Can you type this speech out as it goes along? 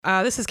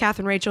This is Kath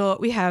and Rachel.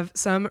 We have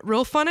some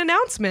real fun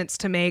announcements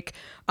to make.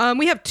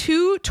 We have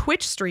 2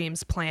 Twitch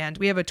streams planned.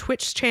 We have a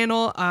Twitch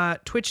channel,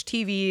 Twitch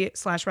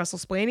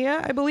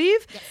TV/WrestleSplania, I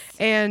believe. Yes.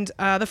 And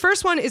the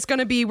first one is going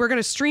to be, we're going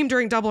to stream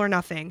during Double or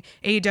Nothing,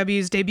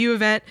 AEW's debut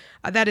event.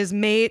 That is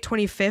May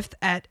 25th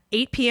at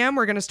 8 p.m.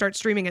 We're going to start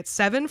streaming at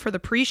 7 for the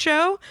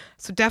pre-show.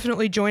 So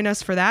definitely join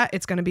us for that.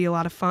 It's going to be a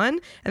lot of fun.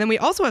 And then we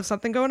also have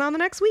something going on the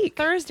next week.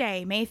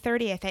 Thursday, May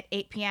 30th at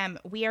 8 p.m.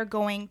 We are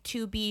going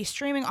to be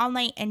streaming all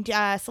night and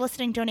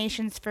soliciting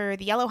donations for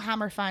the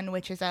Yellowhammer Fund,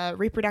 which is a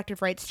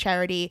reproductive rights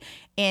charity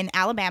in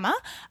Alabama.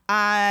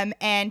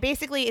 And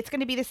basically, it's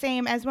going to be the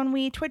same as when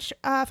we Twitch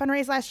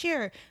fundraised last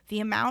year. The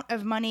amount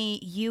of money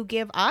you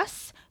give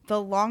us,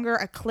 the longer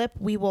a clip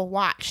we will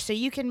watch. So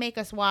you can make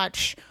us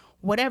watch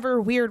whatever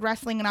weird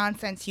wrestling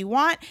nonsense you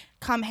want.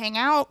 Come hang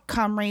out.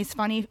 Come raise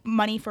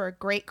money for a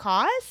great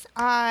cause.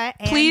 And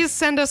please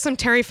send us some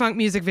Terry Funk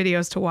music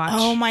videos to watch.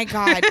 Oh my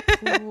God,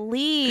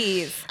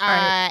 please.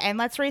 Right. And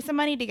let's raise some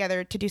money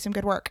together to do some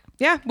good work.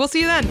 Yeah, we'll see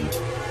you then.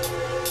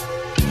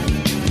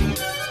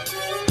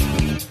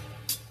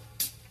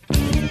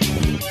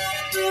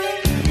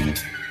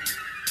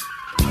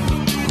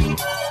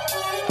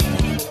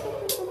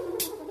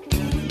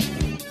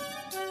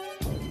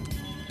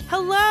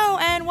 Hello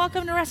and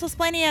welcome to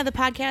WrestleSplania, the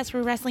podcast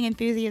where wrestling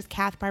enthusiast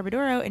Kath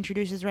Barbadoro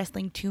introduces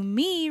wrestling to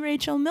me,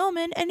 Rachel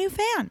Millman, a new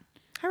fan.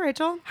 Hi,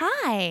 Rachel.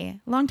 Hi.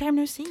 Long time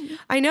no see.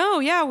 I know.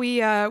 Yeah,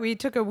 we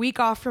took a week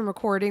off from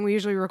recording. We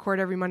usually record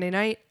every Monday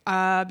night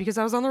because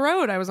I was on the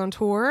road. I was on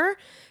tour.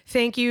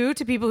 Thank you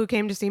to people who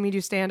came to see me do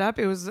stand-up.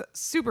 It was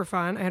super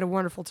fun. I had a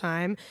wonderful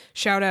time.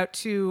 Shout out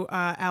to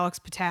Alex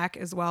Patak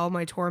as well,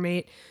 my tour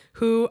mate,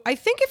 who I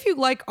think if you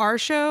like our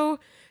show,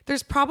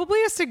 there's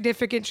probably a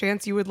significant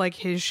chance you would like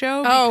his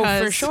show.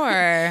 Because, for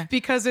sure.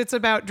 Because it's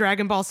about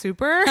Dragon Ball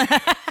Super.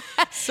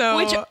 So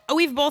which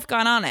we've both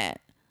gone on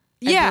it.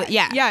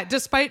 Yeah.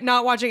 Despite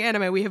not watching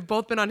anime, we have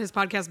both been on his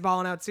podcast,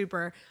 Ballin' Out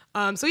Super.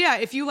 So yeah,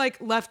 if you like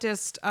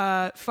leftist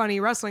funny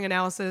wrestling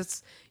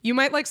analysis, you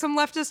might like some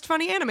leftist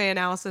funny anime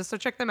analysis. So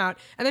check them out.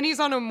 And then he's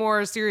on a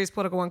more serious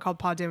political one called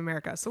Pod Damn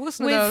America. So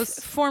listen to those.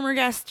 With former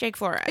guest Jake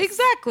Flores.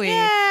 Exactly.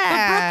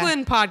 Yeah. The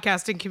Brooklyn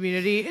podcasting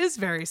community is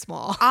very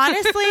small.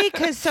 Honestly,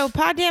 because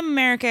Pod Damn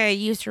America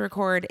used to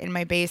record in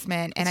my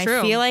basement, and I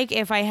feel like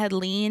if I had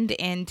leaned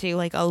into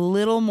like a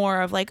little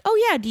more of like,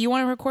 oh yeah, do you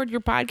want to record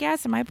your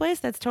podcast in my place?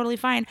 That's totally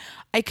fine.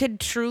 I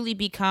could truly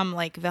become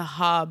like the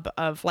hub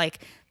of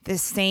like the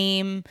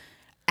same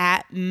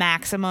at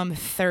maximum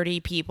 30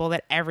 people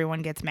that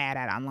everyone gets mad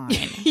at online.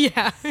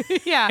 Yeah.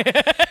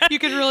 You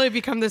could really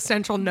become the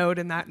central node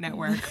in that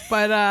network.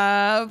 But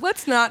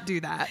let's not do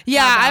that.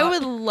 Yeah, I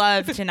would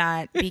love to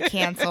not be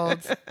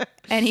canceled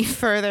any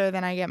further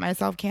than I get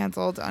myself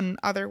canceled on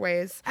other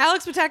ways.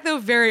 Alex Patak, though,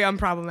 very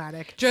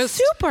unproblematic. Just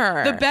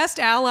super. The best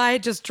ally,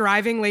 just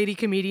driving lady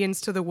comedians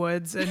to the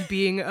woods and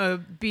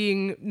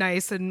being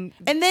nice and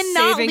then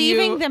not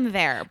leaving them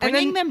there,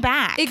 bringing them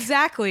back.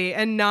 Exactly,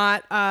 and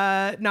not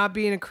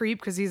being a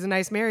creep because he's a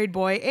nice married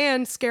boy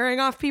and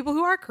scaring off people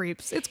who are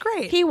creeps. It's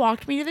great. He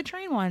walked me to the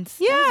train once.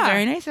 Yeah, that was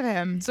very nice of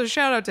him. So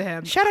shout out to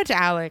him. Shout out to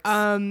Alex.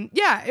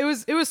 Yeah, it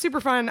was super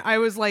fun. I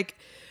was like,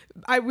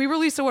 we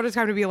released a What a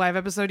Time to Be Alive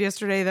episode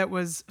yesterday that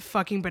was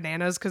fucking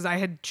bananas because I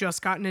had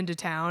just gotten into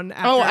town.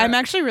 I'm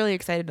actually really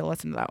excited to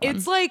listen to that one.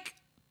 It's like,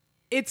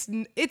 it's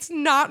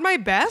not my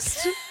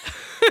best.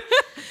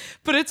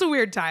 But it's a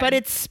weird time. But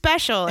it's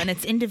special and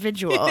it's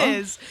individual. It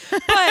is.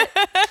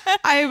 But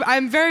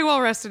I'm very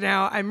well rested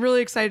now. I'm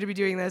really excited to be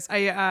doing this.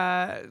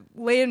 I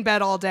lay in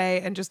bed all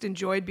day and just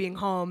enjoyed being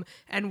home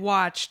and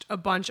watched a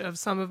bunch of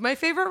some of my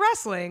favorite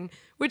wrestling,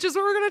 which is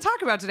what we're going to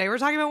talk about today. We're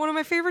talking about one of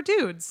my favorite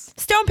dudes.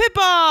 Stone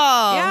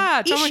Pitbull!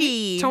 Yeah.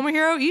 Ishii.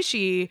 Tomohiro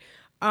Ishii.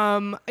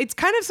 It's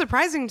kind of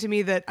surprising to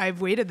me that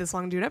I've waited this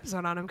long to do an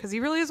episode on him because he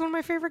really is one of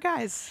my favorite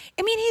guys.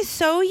 I mean, he's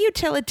so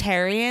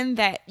utilitarian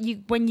that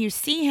when you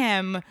see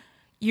him,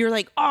 you're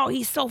like, oh,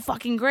 he's so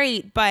fucking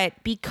great. But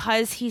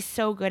because he's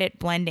so good at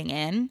blending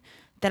in,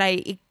 that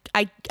it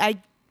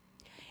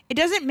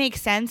doesn't make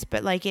sense,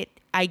 but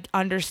like I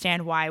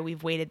understand why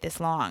we've waited this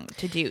long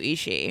to do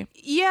Ishii.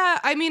 Yeah,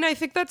 I mean, I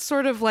think that's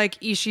sort of like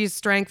Ishii's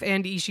strength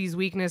and Ishii's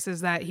weakness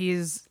is that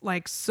he's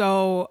like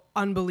so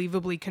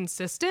unbelievably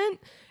consistent.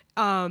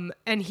 And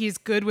he's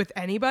good with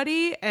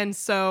anybody. And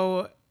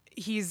so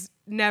he's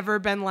never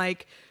been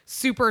like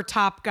super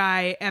top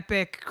guy,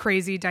 epic,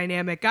 crazy,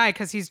 dynamic guy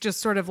because he's just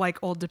sort of like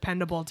old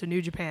dependable to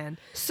New Japan.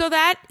 So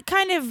that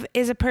kind of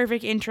is a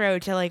perfect intro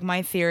to like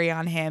my theory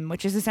on him,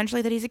 which is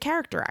essentially that he's a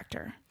character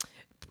actor.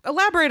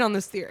 Elaborate on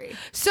this theory.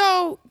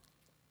 So,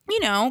 you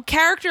know,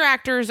 character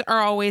actors are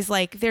always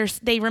like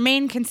they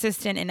remain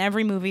consistent in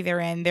every movie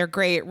they're in. They're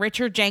great.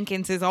 Richard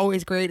Jenkins is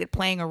always great at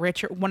playing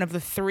one of the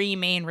 3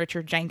 main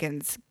Richard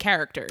Jenkins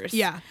characters.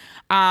 Yeah.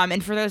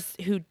 And for those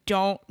who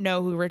don't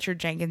know who Richard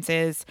Jenkins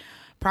is,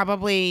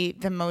 probably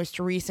the most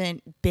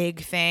recent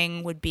big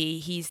thing would be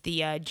he's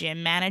the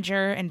gym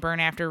manager in Burn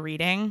After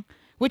Reading,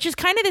 which is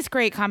kind of this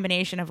great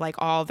combination of like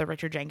all the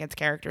Richard Jenkins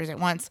characters at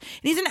once.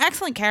 And he's an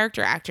excellent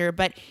character actor,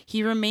 but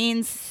he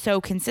remains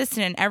so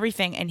consistent in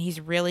everything, and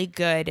he's really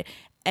good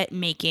at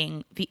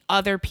making the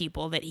other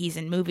people that he's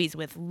in movies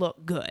with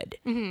look good.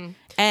 Mm-hmm.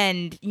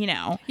 And,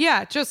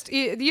 Yeah, just,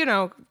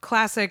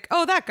 classic,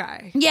 oh, that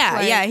guy. Yeah,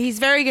 like, yeah. He's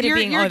very good at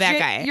being, that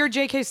guy. Your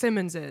J.K.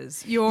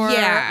 Simmonses. Your,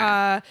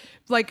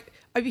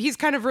 he's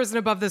kind of risen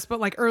above this, but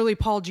like early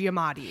Paul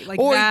Giamatti. Like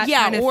that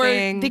kind of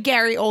thing. The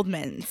Gary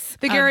Oldmans.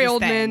 The Gary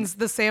Oldmans,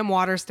 the Sam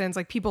Waterstons,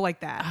 like people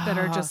like that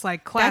are just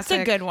like classic.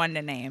 That's a good one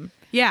to name.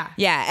 Yeah.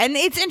 Yeah. And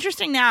it's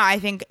interesting now, I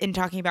think, in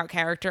talking about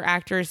character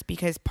actors,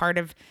 because part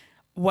of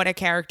what a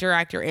character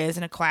actor is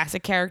and a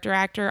classic character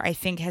actor, I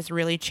think, has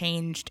really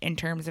changed in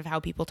terms of how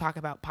people talk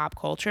about pop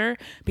culture,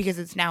 because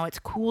it's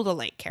cool to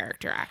like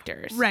character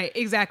actors. Right,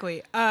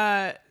 exactly.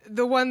 The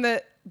one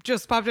that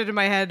just popped into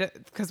my head,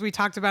 because we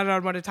talked about it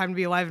on What a Time to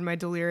Be Alive in my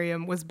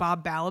delirium, was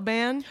Bob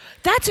Balaban.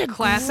 That's a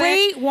classic,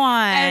 great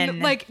one. And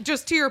like,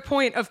 just to your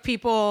point of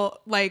people,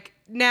 like,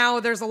 now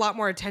there's a lot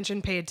more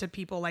attention paid to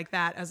people like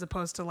that as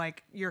opposed to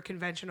like your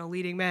conventional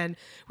leading men.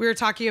 We were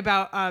talking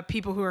about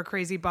people who are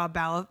crazy Bob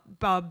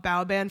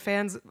Balaban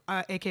fans,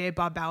 aka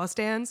Bob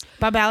Ballastans.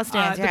 Bob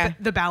Ballastans, yeah.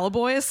 The Balla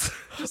Boys.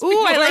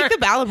 Ooh, I like the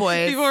Balla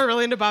Boys. People are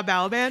really into Bob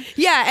Balaban.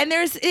 Yeah, and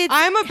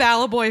I'm a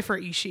Balla Boy for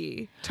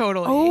Ishii.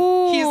 Totally.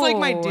 Oh. He's like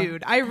my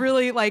dude. I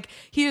really like,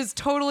 he is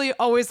totally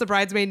always the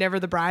bridesmaid, never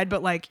the bride,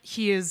 but like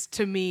he is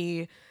to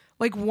me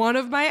like one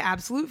of my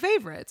absolute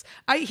favorites.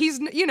 He's,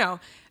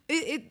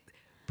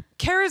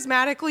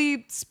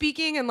 charismatically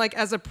speaking and like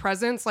as a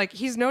presence, like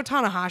he's no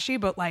Tanahashi,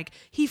 but like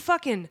he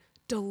fucking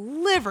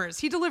delivers.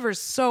 He delivers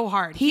so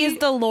hard. He is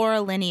the Laura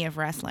Linney of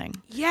wrestling.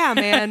 Yeah,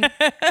 man.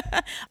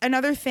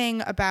 Another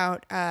thing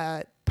about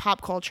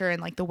pop culture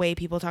and like the way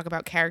people talk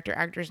about character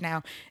actors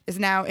now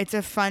it's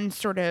a fun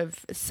sort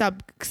of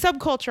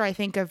subculture, I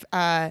think, of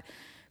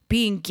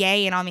being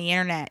gay and on the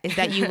internet, is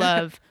that you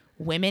love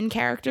women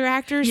character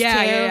actors too.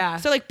 Yeah.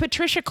 So like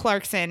Patricia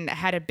Clarkson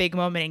had a big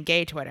moment in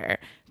gay Twitter,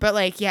 but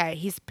like, yeah,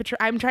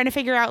 I'm trying to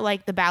figure out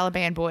like the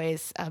Balaban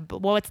boys.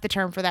 What's the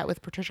term for that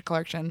with Patricia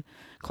Clarkson?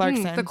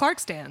 The Clark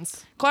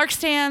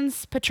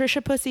stands.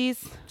 Patricia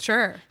pussies.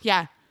 Sure.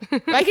 Yeah.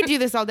 I could do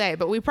this all day,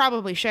 but we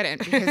probably shouldn't,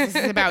 because this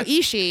is about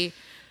Ishii,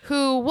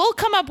 who will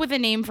come up with a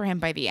name for him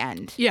by the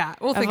end. Yeah,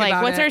 we'll think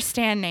about it. What's our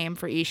stand name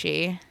for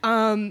Ishii?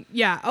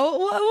 Yeah.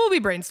 We'll be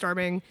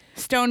brainstorming.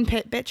 Stone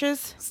Pit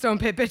Bitches.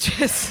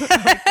 I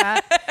like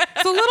that.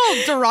 It's a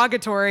little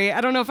derogatory.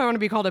 I don't know if I want to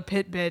be called a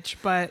pit bitch,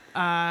 but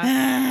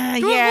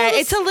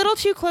it's a little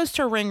too close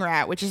to ring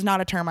rat, which is not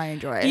a term I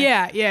enjoy.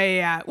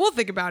 Yeah. We'll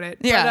think about it.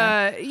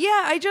 Yeah.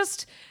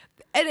 But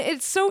and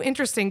it's so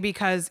interesting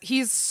because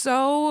he's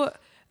so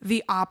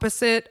the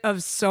opposite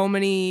of so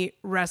many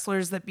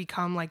wrestlers that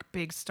become like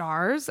big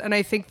stars. And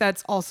I think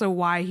that's also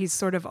why he's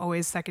sort of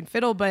always second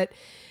fiddle, but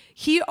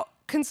he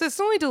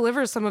consistently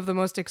delivers some of the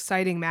most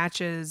exciting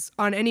matches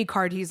on any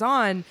card he's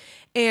on.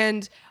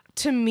 And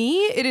to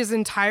me, it is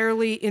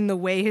entirely in the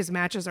way his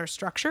matches are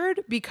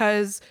structured,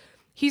 because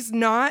he's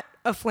not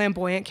a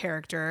flamboyant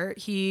character.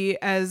 He,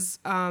 as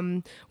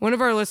one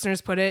of our listeners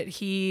put it,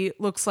 he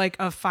looks like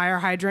a fire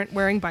hydrant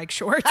wearing bike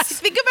shorts. I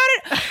think about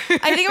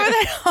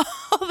that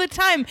all the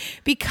time,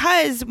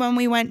 because when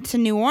we went to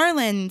New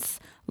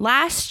Orleans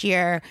last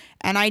year,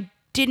 and I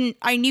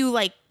knew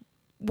like,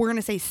 we're going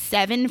to say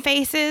 7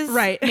 faces,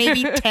 right?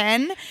 Maybe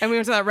 10. And we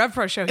went to that Rev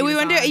Pro show.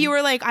 You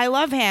were like, I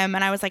love him.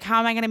 And I was like, how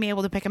am I going to be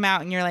able to pick him out?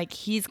 And you're like,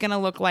 he's going to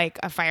look like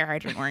a fire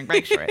hydrant wearing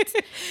bike shorts.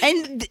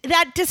 And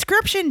that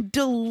description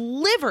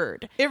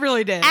delivered. It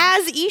really did.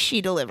 As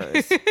Ishii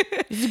delivers.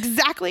 It's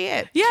exactly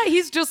it. Yeah,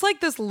 he's just like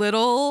this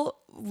little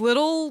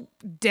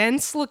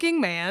dense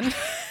looking man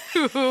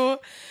who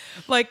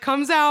like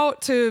comes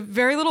out to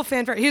very little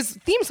fanfare. His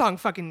theme song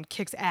fucking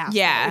kicks ass.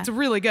 Yeah. It's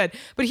really good.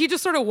 But he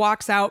just sort of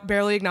walks out,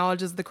 barely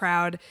acknowledges the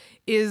crowd.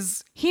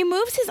 He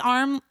moves his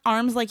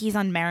arms like he's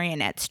on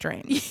marionette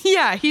strings.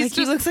 Yeah, he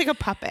looks like a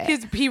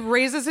puppet. He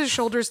raises his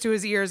shoulders to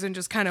his ears and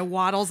just kind of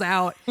waddles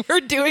out. We're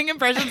doing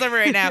impressions of it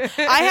right now.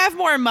 I have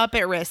more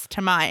Muppet wrist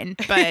to mine,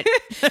 but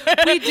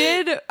we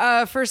did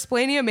for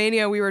Splania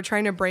Mania. We were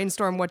trying to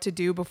brainstorm what to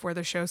do before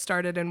the show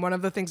started, and one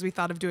of the things we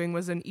thought of doing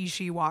was an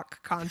Ishii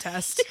walk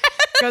contest.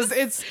 Because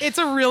it's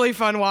a really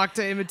fun walk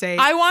to imitate.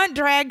 I want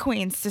drag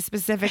queens to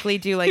specifically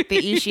do like the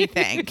Ishii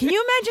thing. Can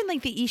you imagine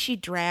like the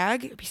Ishii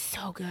drag? It'd be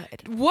so good.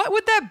 What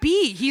would that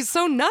be? He's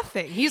so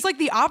nothing. He's like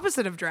the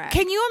opposite of drag.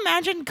 Can you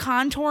imagine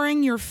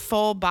contouring your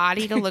full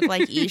body to look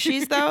like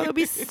Ishii's though? It would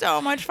be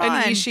so much fun.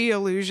 An Ishii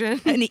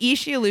illusion. An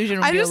Ishii illusion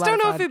would I be just a lot don't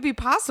of know fun. if it'd be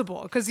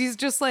possible, because he's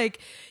just like,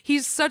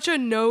 he's such a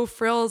no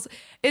frills.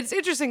 It's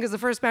interesting because the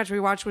first match we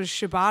watched was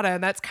Shibata,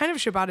 and that's kind of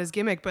Shibata's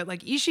gimmick, but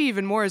like Ishii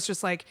even more is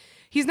just like,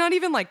 he's not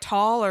even like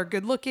tall or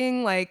good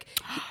looking. Like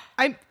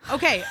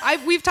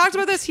we've talked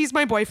about this. He's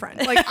my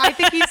boyfriend. Like I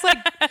think he's like,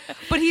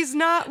 but he's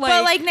not like.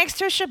 But like next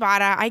to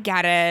Shibata, I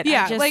get it.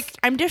 Yeah,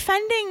 I'm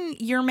defending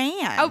your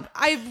man.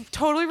 I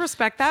totally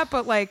respect that,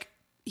 but like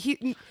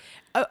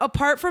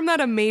apart from that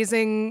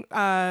amazing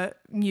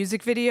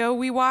music video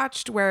we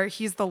watched where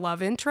he's the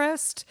love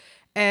interest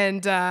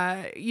And,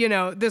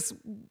 this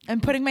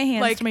I'm putting my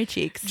hands to my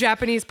cheeks.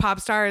 Japanese pop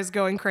star is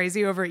going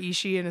crazy over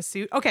Ishii in a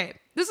suit. Okay,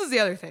 this is the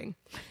other thing.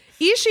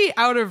 Ishii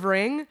out of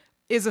ring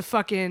is a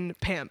fucking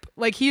pimp.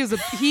 Like he is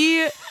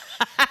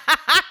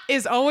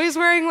always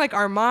wearing like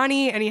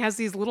Armani, and he has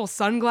these little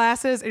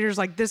sunglasses, and you're just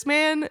like, this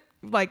man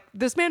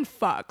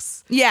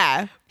fucks.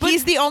 Yeah. But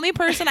he's the only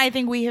person I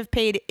think we have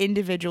paid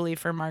individually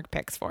for Mark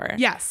picks for.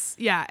 Yes.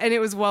 Yeah. And it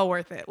was well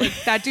worth it. Like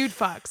that dude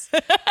fucks.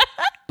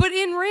 But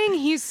in ring,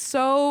 he's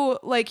so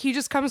like, he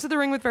just comes to the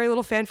ring with very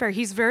little fanfare.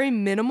 He's very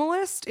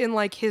minimalist in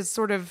like his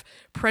sort of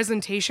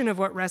presentation of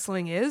what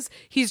wrestling is.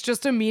 He's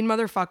just a mean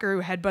motherfucker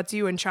who headbutts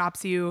you and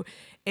chops you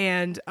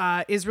and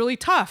is really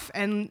tough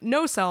and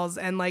no sells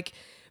and like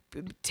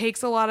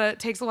takes a lot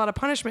of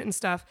punishment and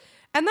stuff.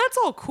 And that's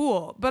all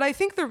cool. But I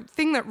think the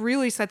thing that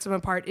really sets him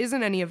apart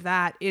isn't any of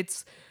that.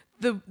 It's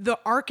the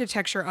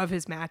architecture of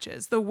his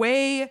matches, the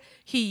way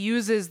he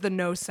uses the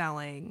no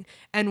selling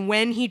and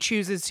when he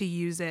chooses to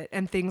use it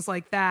and things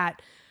like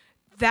that.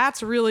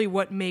 That's really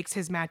what makes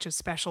his matches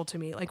special to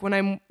me. Like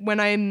when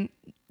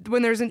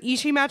there's an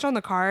Ishii match on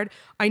the card,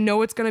 I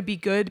know it's going to be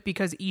good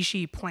because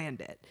Ishii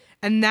planned it.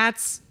 And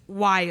that's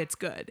why it's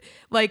good.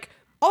 Like,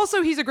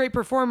 also, he's a great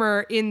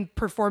performer in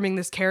performing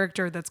this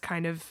character that's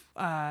kind of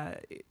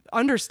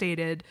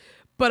understated.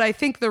 But I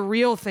think the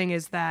real thing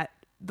is that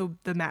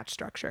the match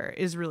structure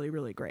is really,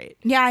 really great.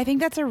 Yeah, I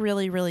think that's a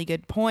really, really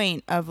good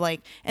point of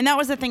like, and that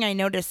was the thing I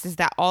noticed is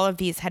that all of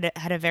these had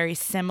a very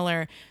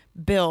similar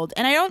build.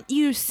 And I don't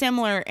use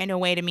similar in a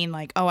way to mean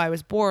like, oh, I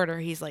was bored or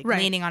he's like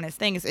leaning on his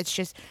things. It's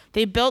just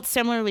they built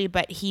similarly,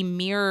 but he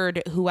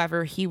mirrored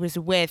whoever he was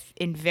with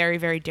in very,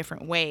 very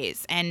different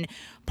ways. And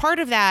part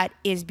of that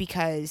is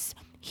because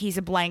he's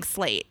a blank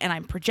slate and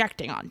I'm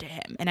projecting onto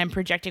him and I'm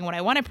projecting what I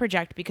want to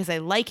project because I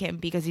like him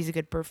because he's a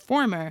good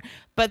performer.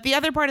 But the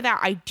other part of that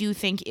I do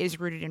think is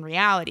rooted in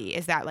reality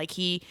is that like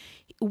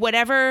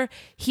whatever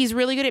he's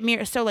really good at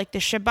mirror. So like the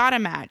Shibata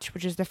match,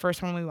 which is the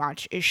first one we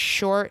watch, is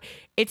short.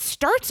 It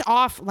starts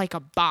off like a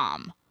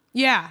bomb.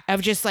 Yeah.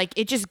 Of just like,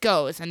 it just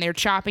goes and they're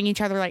chopping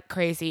each other like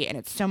crazy and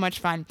it's so much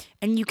fun.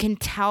 And you can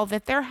tell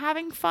that they're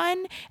having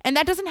fun. And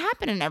that doesn't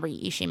happen in every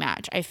Ishii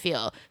match, I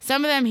feel.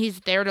 Some of them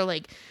he's there to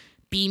like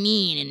be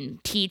mean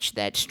and teach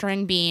that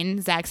string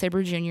bean, Zack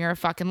Sabre Jr. a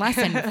fucking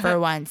lesson for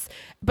once.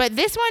 But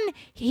this one,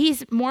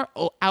 he's more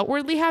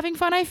outwardly having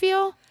fun, I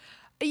feel.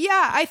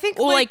 Yeah, I think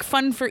like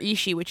fun for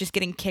Ishii, which is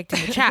getting kicked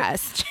in the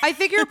chest. I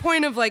think your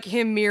point of like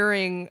him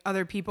mirroring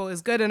other people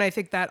is good, and I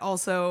think that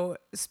also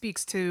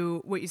speaks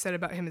to what you said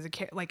about him as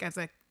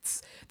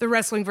the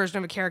wrestling version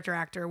of a character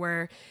actor,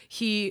 where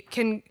he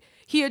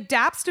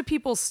adapts to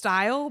people's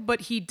style,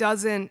 but he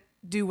doesn't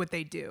do what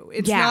they do.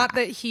 It's not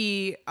that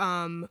he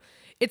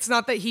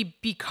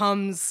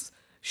becomes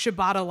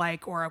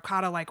Shibata-like or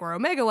Okada-like or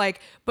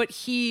Omega-like, but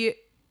he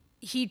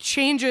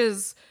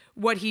changes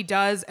what he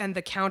does and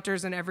the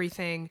counters and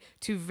everything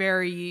to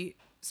very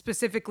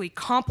specifically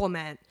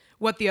complement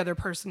what the other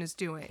person is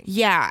doing.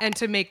 Yeah. And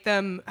to make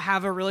them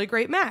have a really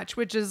great match,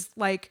 which is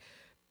like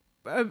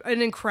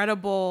an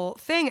incredible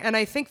thing. And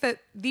I think that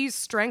these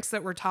strengths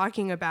that we're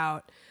talking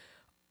about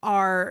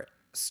are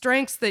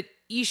strengths that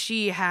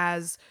Ishii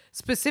has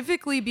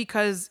specifically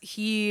because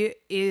he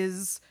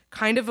is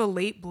kind of a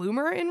late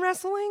bloomer in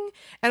wrestling.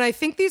 And I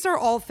think these are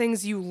all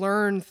things you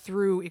learn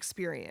through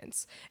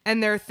experience.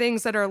 And they're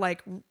things that are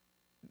like,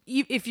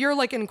 if you're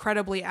like an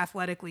incredibly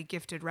athletically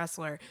gifted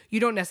wrestler, you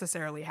don't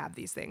necessarily have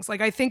these things.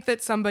 Like, I think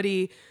that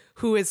somebody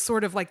who is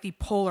sort of like the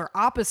polar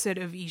opposite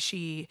of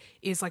Ishii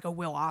is like a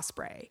Will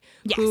Ospreay,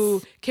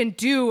 who can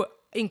do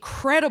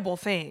incredible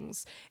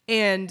things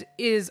and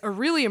is a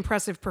really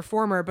impressive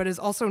performer, but is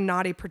also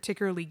not a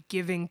particularly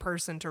giving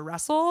person to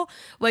wrestle.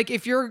 Like,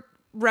 if you're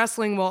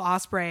wrestling Will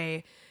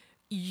Ospreay,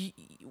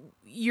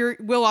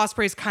 Will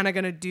Ospreay's kind of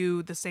going to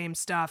do the same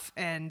stuff,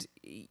 and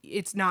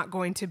it's not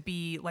going to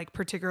be like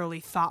particularly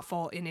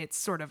thoughtful in its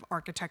sort of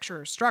architecture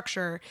or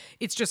structure.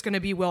 It's just going to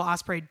be Will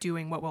Ospreay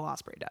doing what Will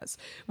Ospreay does,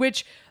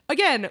 which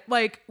again,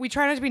 like, we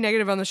try not to be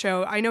negative on the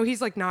show. I know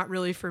he's like not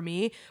really for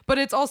me, but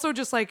it's also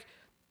just like,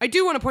 I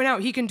do want to point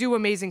out he can do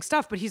amazing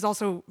stuff, but he's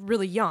also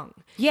really young.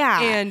 Yeah.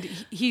 And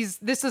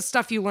this is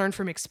stuff you learn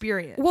from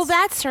experience. Well,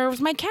 that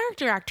serves my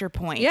character actor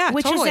point. Yeah,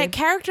 which totally. is that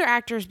character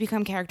actors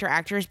become character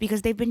actors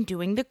because they've been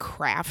doing the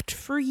craft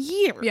for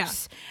years. Yeah.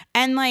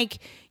 And like,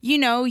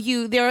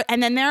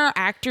 and then there are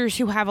actors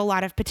who have a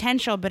lot of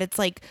potential, but it's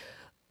like,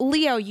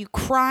 Leo, you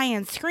cry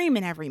and scream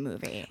in every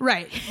movie.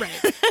 Right.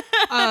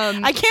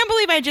 I can't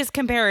believe I just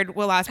compared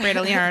Will Ospreay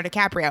to Leonardo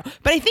DiCaprio,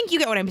 but I think you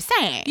get what I'm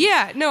saying.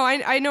 Yeah, no,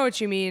 I know what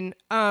you mean.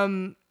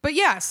 But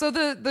yeah, so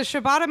the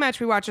Shibata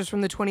match we watched is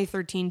from the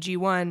 2013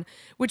 G1,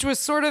 which was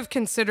sort of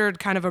considered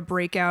kind of a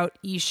breakout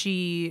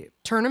Ishii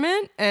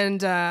tournament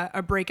and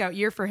a breakout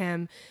year for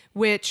him,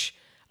 which,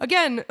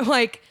 again,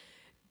 like,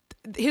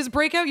 his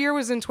breakout year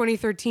was in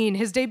 2013.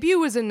 His debut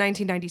was in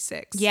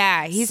 1996.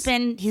 Yeah, he's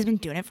been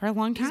doing it for a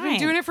long time. He's been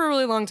doing it for a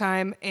really long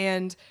time,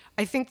 and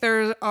I think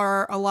there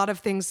are a lot of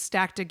things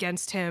stacked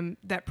against him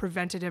that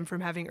prevented him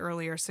from having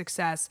earlier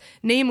success,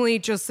 namely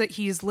just that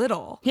he's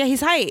little. Yeah,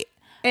 he's height.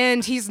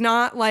 And he's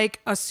not like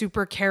a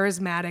super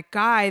charismatic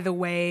guy the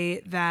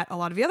way that a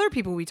lot of the other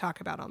people we talk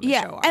about on the show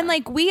are. And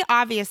like we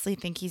obviously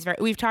think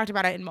we've talked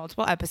about it in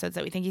multiple episodes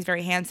that we think he's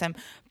very handsome,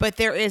 but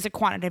there is a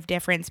quantitative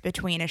difference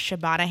between a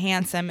Shibata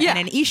handsome and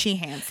an Ishii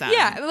handsome.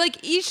 Yeah,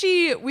 like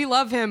Ishii, we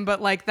love him,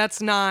 but like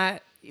that's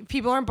not,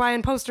 people aren't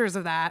buying posters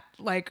of that,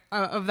 like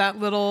of that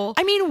little.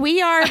 I mean,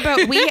 we are,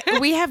 but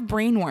we have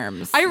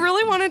brainworms. I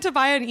really wanted to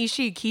buy an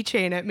Ishii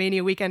keychain at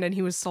Mania weekend, and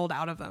he was sold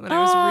out of them, and I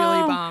was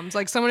really bummed.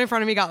 Like someone in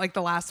front of me got like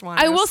the last one.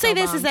 I will say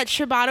this is that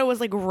Shibata was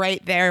like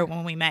right there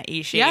when we met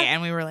Ishii,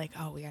 and we were like,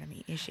 oh, we gotta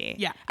meet Ishii.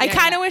 Yeah, I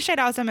kind of wish I'd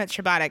also met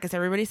Shibata because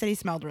everybody said he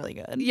smelled really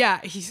good.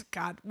 Yeah,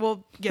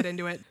 we'll get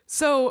into it.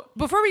 So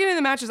before we get into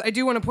the matches, I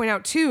do want to point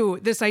out too,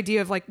 this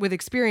idea of like with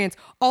experience,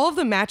 all of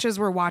the matches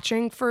we're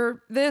watching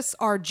for this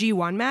are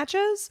G1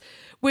 matches,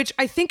 which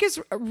I think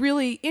is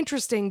really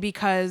interesting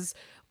because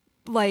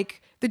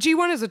like the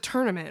G1 is a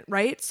tournament,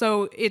 right?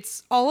 So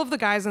it's all of the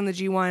guys on the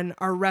G1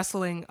 are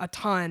wrestling a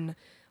ton.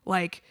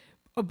 Like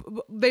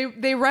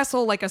they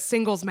wrestle like a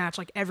singles match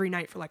like every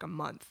night for like a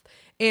month.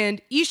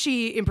 And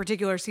Ishii in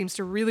particular seems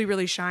to really,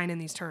 really shine in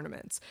these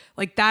tournaments.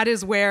 Like that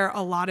is where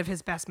a lot of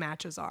his best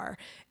matches are.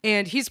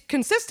 And he's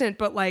consistent,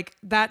 but like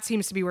that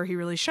seems to be where he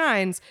really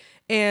shines.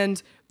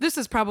 And this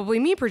is probably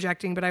me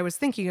projecting, but I was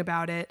thinking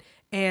about it.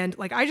 And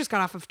like I just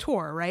got off of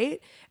tour, right?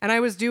 And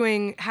I was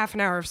doing half an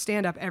hour of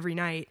stand-up every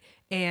night.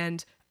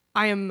 And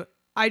I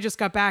just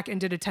got back and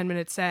did a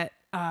 10-minute set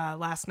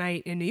last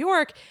night in New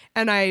York.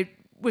 And I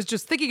was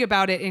just thinking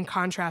about it in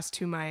contrast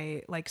to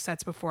my like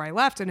sets before I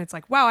left. And it's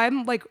like, wow,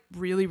 I'm like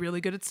really, really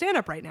good at stand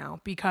up right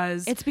now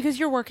because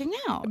you're working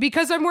out.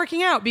 Because I'm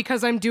working out,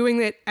 because I'm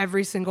doing it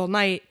every single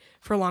night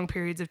for long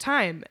periods of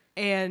time.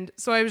 And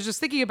so I was just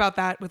thinking about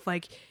that with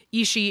like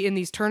Ishii in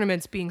these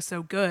tournaments being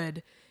so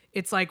good.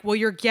 It's like, well,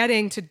 you're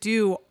getting to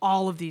do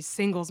all of these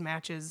singles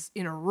matches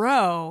in a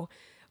row.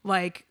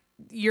 Like,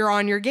 you're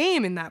on your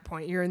game in that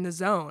point. You're in the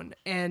zone.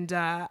 And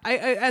I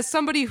as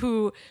somebody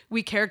who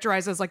we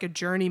characterize as like a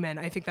journeyman,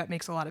 I think that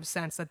makes a lot of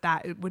sense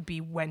that it would be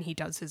when he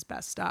does his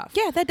best stuff.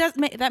 Yeah,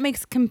 that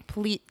makes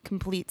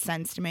complete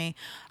sense to me.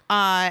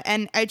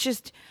 And I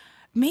just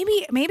maybe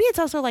it's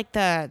also like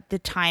the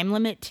time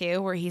limit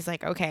too, where he's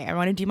like, okay, I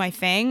want to do my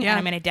thing and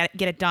I'm going to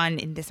get it done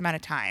in this amount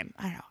of time.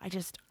 I don't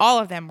know. All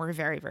of them were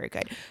very, very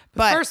good.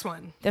 The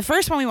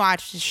first one we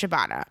watched is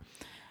Shibata.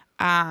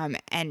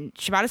 And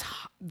Shibata's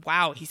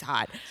wow, he's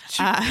hot.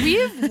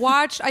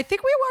 I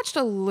think we watched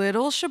a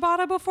little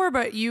Shibata before,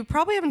 but you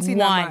probably haven't seen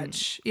that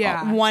much.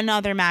 Yeah. One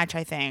other match,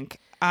 I think.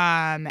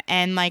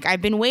 And like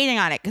I've been waiting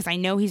on it because I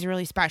know he's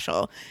really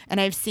special.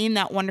 And I've seen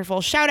that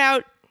wonderful shout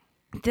out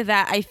to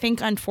that, I think,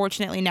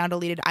 unfortunately now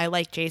deleted I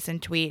Like Jason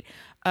tweet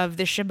of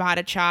the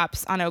Shibata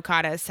chops on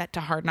Okada set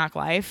to Hard Knock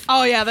Life.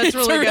 Oh yeah, that's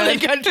really really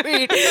good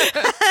tweet.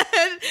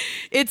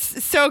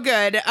 It's so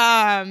good.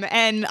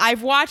 And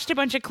I've watched a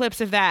bunch of clips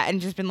of that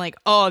and just been like,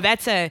 oh,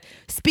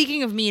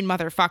 speaking of mean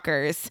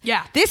motherfuckers.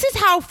 Yeah. This is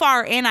how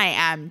far in I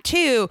am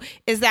too,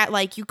 is that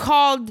like you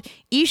called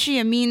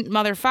Ishii a mean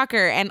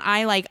motherfucker and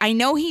I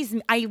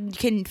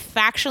can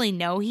factually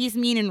know he's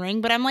mean in ring,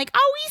 but I'm like,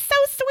 oh, he's so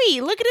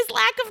sweet. Look at his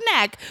lack of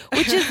neck,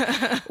 which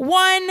is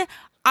one,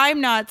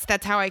 I'm nuts.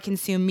 That's how I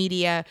consume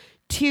media.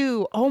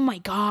 2, oh my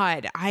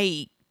God,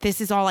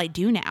 this is all I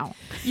do now.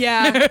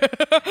 Yeah.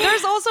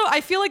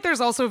 I feel like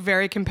there's also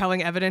very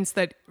compelling evidence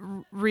that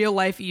real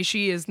life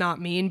Ishii is not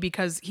mean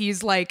because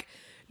he's like,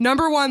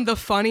 number one, the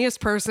funniest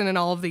person in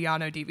all of the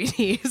Yano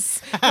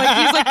DVDs. Like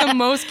he's like the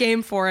most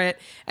game for it.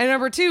 And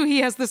number 2,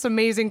 he has this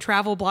amazing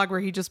travel blog where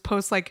he just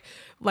posts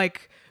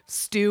like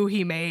stew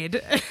he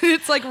made.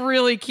 It's like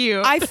really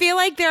cute. I feel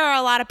like there are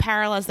a lot of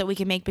parallels that we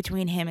can make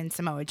between him and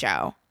Samoa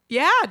Joe.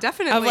 Yeah,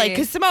 definitely. Of like,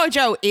 because Samoa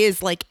Joe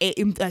is like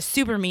a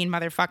super mean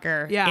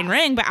motherfucker in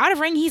ring, but out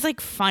of ring, he's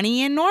like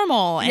funny and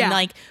normal and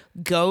like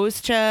goes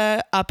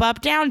to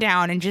up,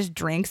 down, and just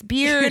drinks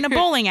beer in a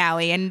bowling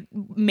alley and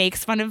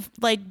makes fun of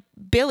like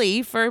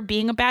Billy for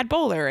being a bad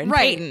bowler and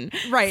Peyton.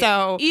 Right.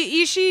 So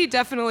Ishii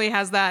definitely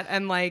has that.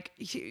 And like,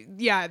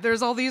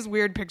 there's all these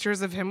weird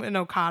pictures of him and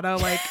Okada.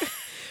 Like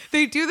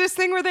they do this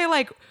thing where they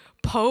like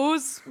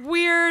pose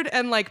weird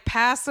and like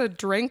pass a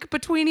drink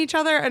between each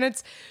other, and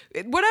it's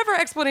whatever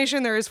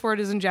explanation there is for it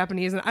is in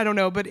Japanese and I don't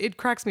know, but it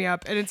cracks me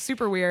up and it's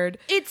super weird.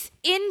 It's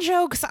in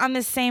jokes on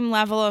the same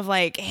level of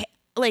like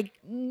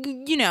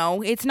you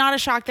know, it's not a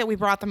shock that we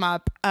brought them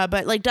up,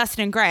 but like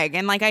Dustin and Greg,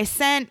 and like I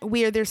sent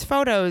there's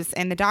photos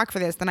in the doc for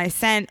this, then I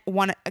sent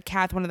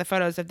Kath one of the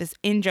photos of this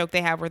in joke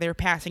they have where they're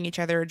passing each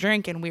other a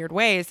drink in weird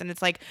ways, and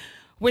it's like,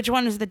 which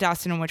one is the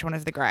Dustin and which one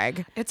is the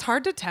Greg? It's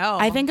hard to tell.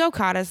 I think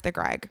Okada's the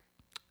Greg.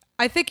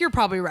 I think you're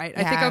probably right.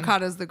 I think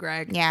Okada's the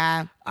Greg.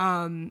 Yeah.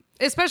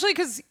 Especially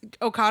because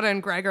Okada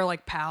and Greg are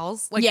like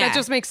pals. Like that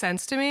just makes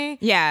sense to me.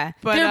 Yeah.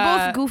 But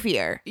they're both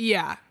goofier.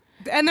 Yeah.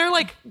 And they're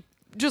like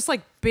just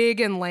like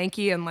big and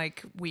lanky and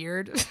like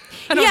weird.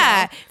 I don't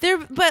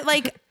know. But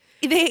like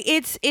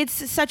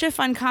it's such a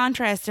fun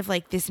contrast of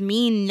like this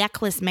mean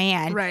necklace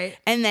man, right,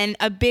 and then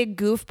a big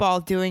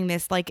goofball doing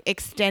this like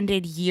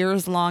extended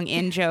years long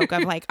in joke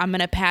of like, I'm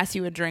gonna pass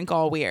you a drink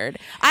all weird.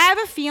 I have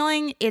a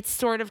feeling it's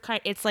sort of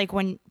it's like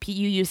when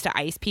you used to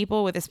ice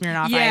people with a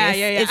Smirnoff Ice. Yeah.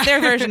 It's their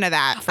version of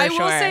that for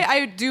sure. I will say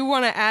I do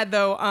want to add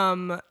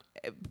though,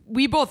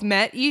 we both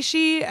met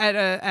Ishii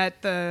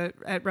at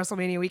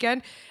WrestleMania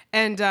weekend,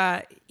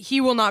 and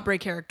he will not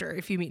break character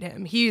if you meet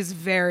him. He is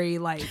very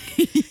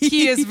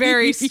he is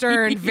very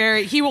stern.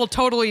 He will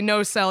totally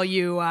no sell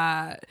you.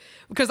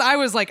 Because I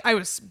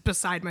was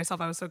beside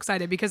myself. I was so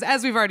excited because,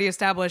 as we've already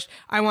established,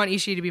 I want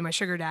Ishii to be my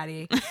sugar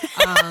daddy.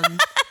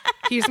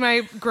 He's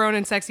my grown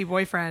and sexy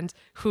boyfriend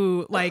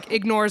who like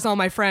ignores all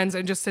my friends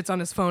and just sits on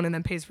his phone and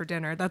then pays for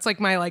dinner. That's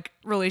like my like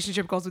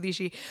relationship goals with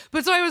Ishii.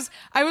 But so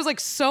I was like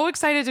so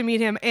excited to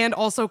meet him and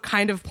also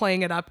kind of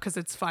playing it up because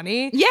it's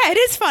funny. Yeah, it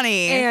is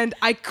funny. And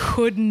I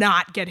could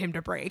not get him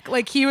to break.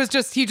 Like he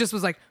just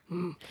was like,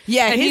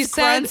 yeah, and his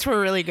grunts were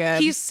really good.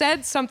 He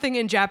said something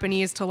in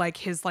Japanese to like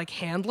his like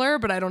handler,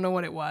 but I don't know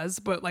what it was.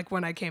 But like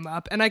when I came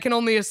up, and I can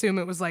only assume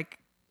it was like,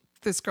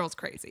 this girl's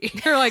crazy,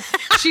 or like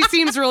she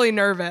seems really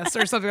nervous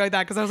or something like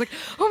that, because I was like,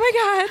 oh my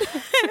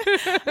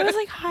god. I was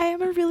like, hi,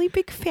 I'm a really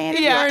big fan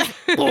of yours.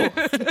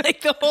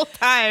 Like the whole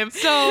time.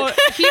 So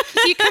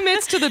he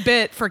commits to the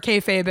bit for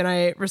kayfabe, and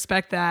I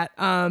respect that.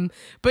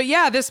 But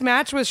yeah, this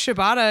match with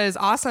Shibata is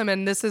awesome,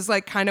 and this is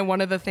like kind of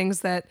one of the things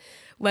that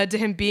led to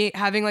him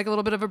having like a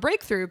little bit of a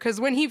breakthrough,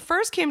 because when he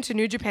first came to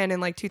New Japan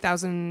in like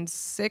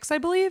 2006, I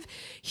believe,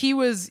 he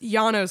was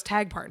Yano's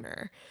tag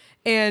partner.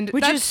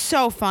 Which is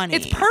so funny.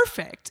 It's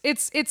perfect.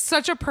 It's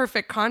such a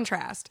perfect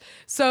contrast.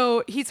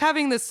 So he's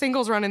having this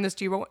singles run in this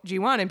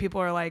G1, and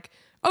people are like,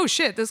 oh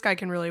shit, this guy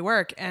can really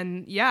work.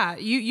 And yeah,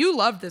 you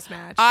loved this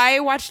match. I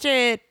watched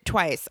it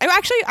twice.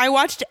 I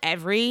watched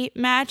every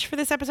match for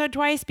this episode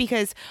twice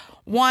because,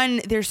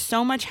 one, there's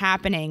so much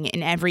happening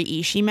in every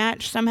Ishii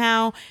match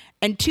somehow.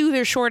 And two,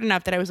 they're short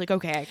enough that I was like,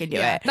 okay, I can do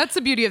it. That's the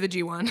beauty of the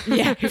G1.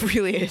 Yeah, it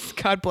really is.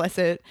 God bless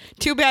it.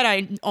 Too bad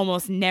I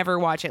almost never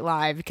watch it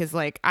live because,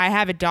 like, I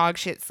have a dog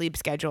shit sleep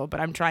schedule, but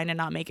I'm trying to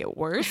not make it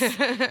worse.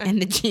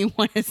 And the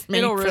G1 is made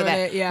It'll for ruin that.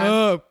 it, yeah.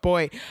 Oh,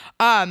 boy.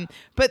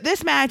 But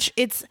this match,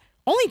 it's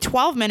only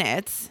 12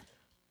 minutes,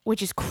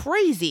 which is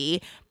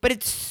crazy, but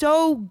it's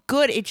so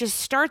good. It just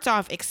starts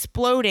off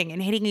exploding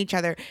and hitting each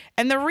other.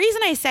 And the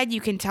reason I said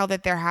you can tell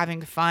that they're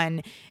having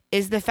fun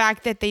is the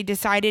fact that they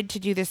decided to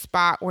do this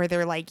spot where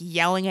they're like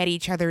yelling at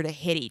each other to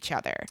hit each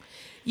other.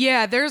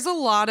 Yeah, there's a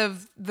lot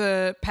of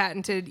the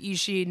patented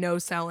Ishii no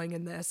selling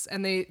in this,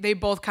 and they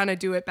both kind of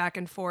do it back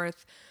and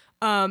forth.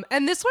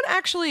 And this one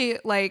actually,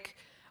 like,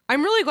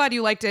 I'm really glad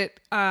you liked it.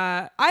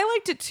 I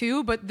liked it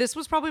too, but this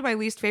was probably my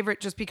least favorite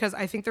just because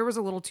I think there was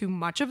a little too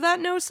much of that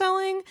no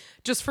selling,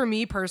 just for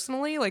me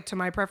personally, like to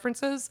my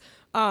preferences.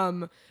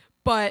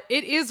 But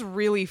it is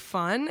really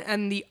fun,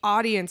 and the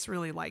audience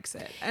really likes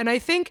it. And I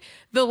think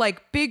the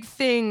like big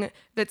thing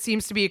that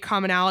seems to be a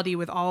commonality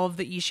with all of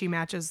the Ishii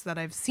matches that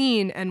I've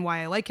seen, and why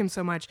I like him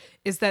so much,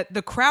 is that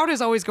the crowd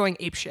is always going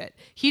apeshit.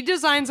 He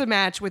designs a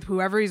match with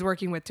whoever he's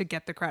working with to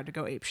get the crowd to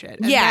go apeshit.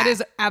 And that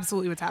is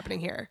absolutely what's happening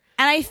here.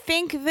 And I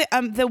think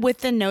that with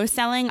the no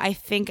selling, I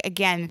think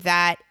again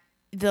that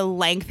the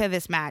length of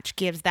this match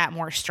gives that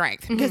more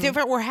strength. Because if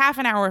it were half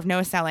an hour of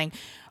no selling,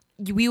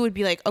 we would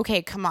be like,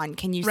 okay, come on,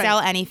 can you sell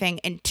anything?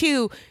 And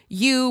two,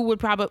 you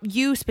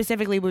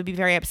specifically would be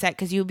very upset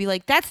because you would be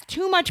like, that's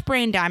too much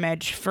brain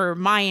damage for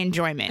my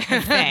enjoyment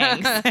of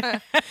things.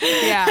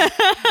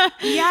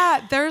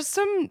 Yeah, there's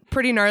some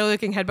pretty gnarly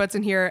looking headbutts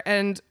in here.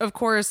 And of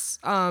course,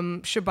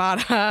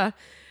 Shibata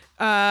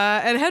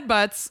and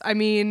headbutts. I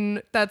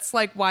mean, that's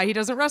like why he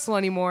doesn't wrestle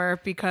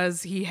anymore,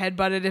 because he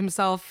headbutted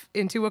himself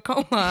into a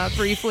coma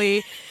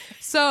briefly.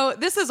 So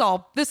this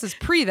is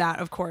pre that,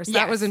 of course. Yes.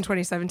 That was in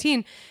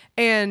 2017.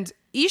 And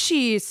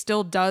Ishii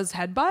still does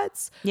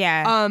headbutts.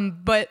 Yeah.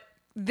 But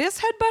this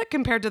headbutt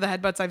compared to the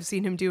headbutts I've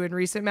seen him do in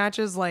recent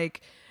matches,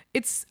 like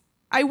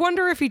I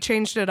wonder if he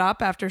changed it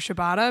up after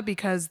Shibata,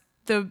 because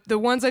the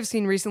ones I've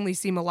seen recently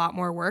seem a lot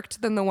more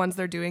worked than the ones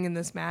they're doing in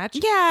this match.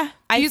 Yeah.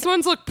 These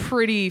ones look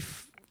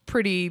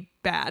pretty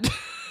bad.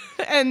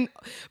 And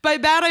by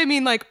bad, I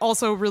mean like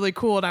also really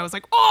cool. And I was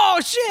like,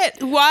 oh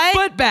shit. What?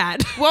 But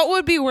bad. What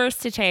would be worse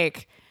to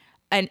take?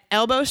 An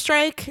elbow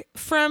strike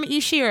from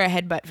Ishii or a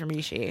headbutt from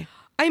Ishii?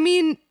 I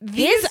mean,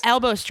 his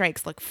elbow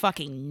strikes look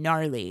fucking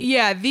gnarly.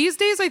 Yeah, these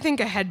days I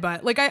think a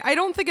headbutt. Like I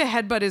don't think a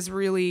headbutt is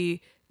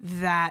really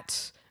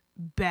that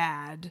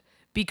bad,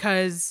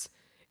 because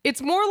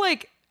it's more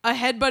like a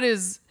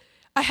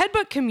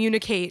headbutt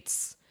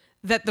communicates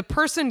that the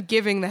person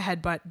giving the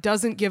headbutt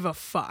doesn't give a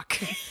fuck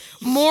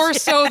more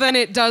so than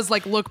it does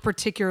like look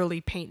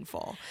particularly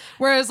painful.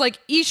 Whereas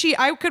like Ishii,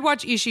 I could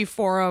watch Ishii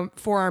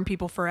forearm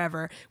people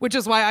forever, which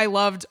is why I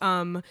loved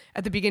at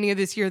the beginning of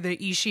this year the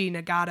Ishii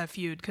Nagata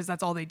feud, because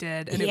that's all they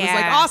did, and it was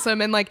like awesome.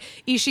 And like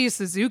Ishii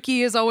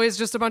Suzuki is always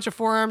just a bunch of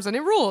forearms, and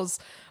it rules.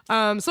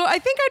 So I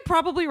think I'd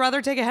probably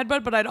rather take a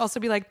headbutt, but I'd also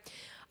be like,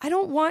 I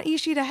don't want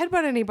Ishii to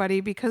headbutt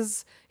anybody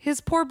because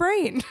his poor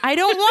brain. I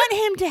don't want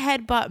him to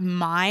headbutt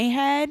my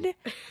head.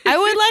 I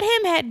would let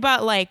him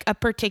headbutt like a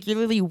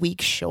particularly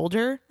weak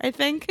shoulder, I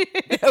think.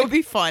 That would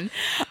be fun.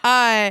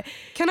 Can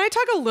I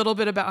talk a little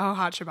bit about how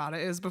hot Shibata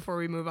is before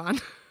we move on?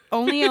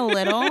 Only a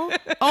little?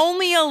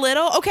 Only a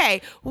little?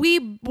 Okay,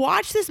 we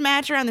watched this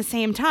match around the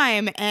same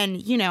time,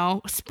 and, you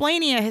know,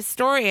 Splania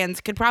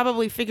historians could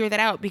probably figure that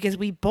out because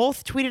we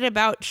both tweeted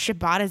about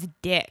Shibata's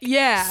dick.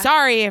 Yeah.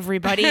 Sorry,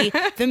 everybody.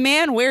 The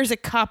man wears a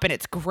cup, and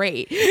it's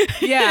great.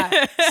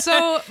 Yeah.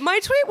 So my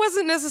tweet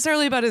wasn't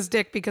necessarily about his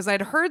dick because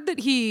I'd heard that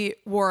he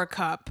wore a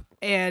cup,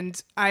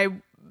 and I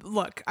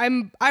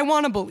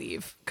want to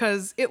believe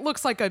because it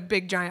looks like a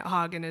big giant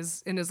hog in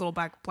his little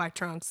black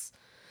trunks.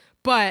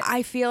 But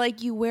I feel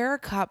like you wear a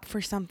cup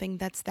for something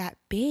that's that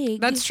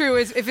big. That's true.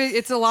 If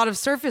it's a lot of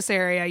surface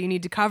area, you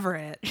need to cover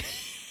it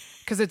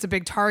because it's a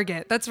big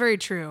target. That's very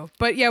true.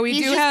 But yeah,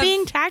 He's just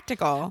being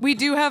tactical. We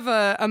do have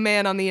a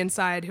man on the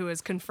inside who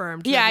is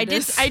confirmed. Yeah, I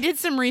did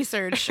some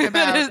research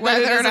about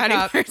whether or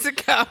not he wears a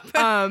cup.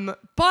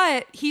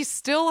 But he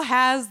still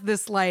has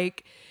this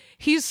like.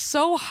 He's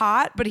so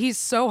hot, but he's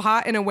so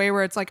hot in a way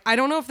where it's like, I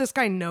don't know if this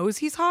guy knows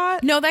he's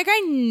hot. No, that guy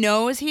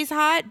knows he's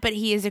hot, but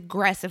he is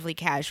aggressly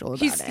casual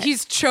about it.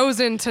 He's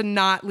chosen to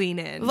not lean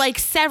in. Like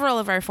several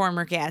of our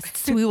former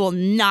guests, we will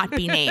not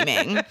be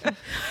naming.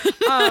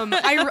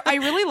 I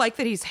really like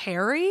that he's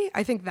hairy.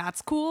 I think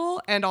that's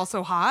cool and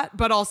also hot,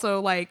 but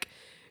also like,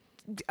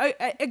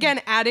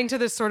 again, adding to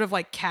this sort of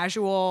like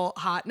casual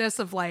hotness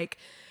of like,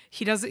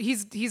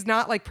 he's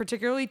not like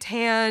particularly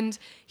tanned.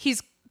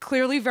 He's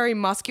clearly very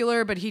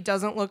muscular, but they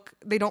don't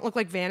look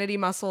like vanity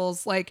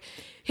muscles. Like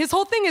his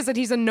whole thing is that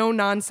he's a no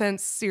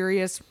nonsense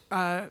serious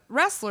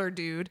wrestler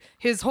dude.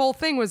 His whole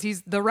thing was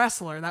he's the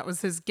wrestler. That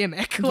was his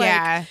gimmick. Like,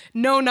 yeah.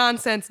 No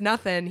nonsense,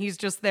 nothing. He's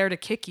just there to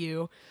kick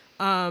you.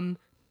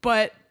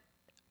 But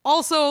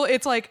also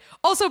it's like,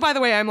 also by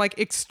the way, I'm like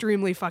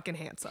extremely fucking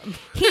handsome.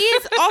 He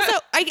is also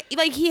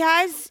like he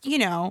has, you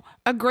know,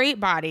 a great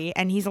body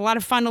and he's a lot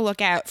of fun to look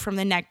at from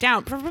the neck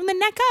down, from the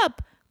neck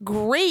up.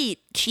 Great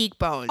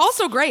cheekbones.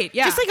 Also great,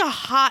 yeah. Just like a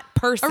hot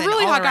person. A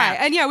really hot around.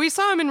 guy. And yeah, we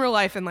saw him in real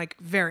life and like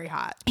very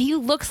hot. He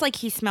looks like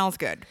he smells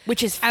good,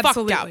 which is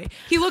absolutely fucked up.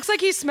 He looks like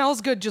he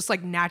smells good just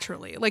like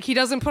naturally. Like he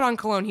doesn't put on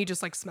cologne, he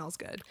just like smells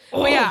good.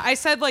 Oh. But yeah, I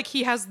said like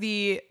he has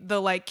the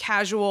like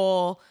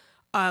casual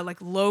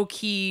like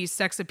low-key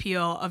sex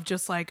appeal of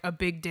just like a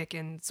big dick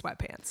in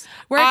sweatpants.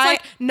 Where it's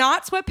like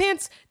not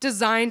sweatpants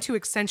designed to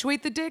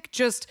accentuate the dick,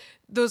 just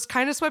those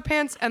kind of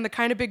sweatpants and the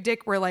kind of big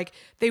dick where like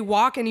they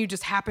walk and you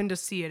just happen to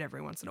see it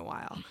every once in a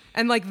while.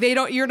 And like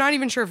you're not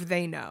even sure if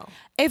they know.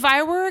 If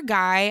I were a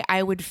guy,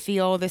 I would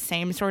feel the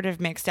same sort of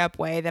mixed up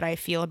way that I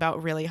feel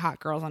about really hot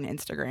girls on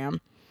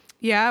Instagram.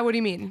 Yeah, what do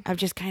you mean? I'm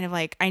just kind of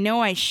like, I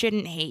know I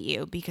shouldn't hate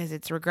you because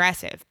it's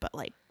regressive, but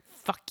like,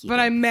 fuck you. But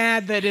I'm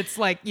mad that it's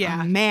like, yeah.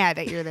 I'm mad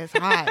that you're this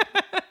hot.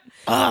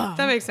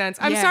 That makes sense.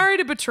 I'm sorry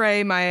to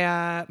betray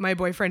my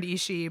boyfriend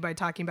Ishii by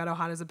talking about how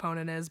hot his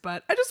opponent is,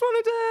 but I just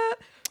wanted to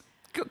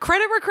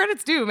credit where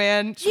credit's due,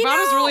 man.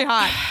 Shibata's really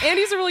hot. And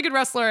he's a really good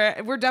wrestler.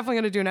 We're definitely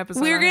going to do an episode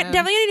on him.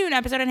 Definitely going to do an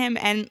episode on him.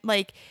 And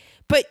like,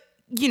 but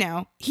you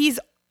know, he's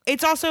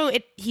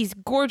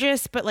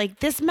gorgeous, but like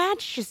this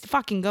match just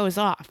fucking goes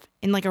off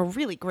in like a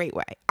really great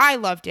way. I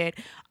loved it.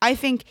 I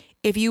think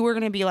if you were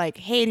going to be like,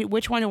 hey,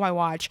 which one do I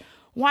watch?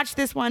 Watch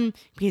this one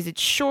because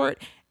it's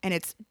short and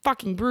it's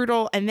fucking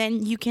brutal. And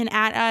then you can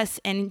add us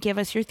and give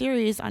us your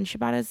theories on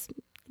Shibata's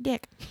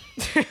dick.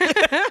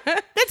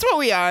 That's what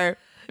we are.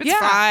 It's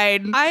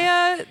fine.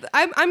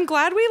 I'm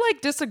glad we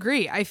like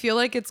disagree. I feel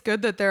like it's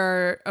good that there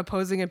are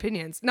opposing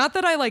opinions. Not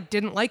that I like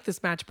didn't like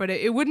this match, but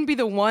it wouldn't be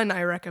the one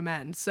I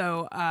recommend.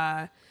 So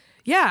I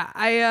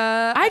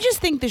just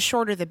think the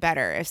shorter the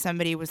better. If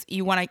somebody was if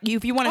you want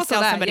to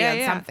sell somebody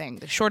on something,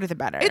 the shorter the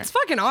better. It's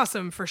fucking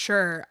awesome for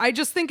sure. I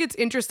just think it's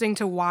interesting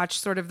to watch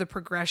sort of the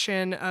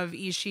progression of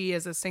Ishii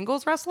as a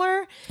singles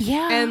wrestler.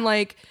 Yeah, and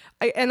like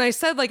I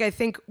said, like I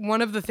think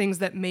one of the things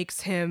that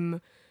makes him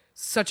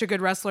such a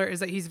good wrestler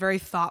is that he's very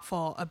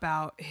thoughtful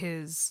about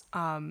his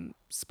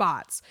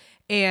spots.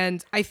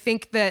 And I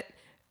think that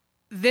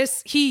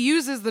he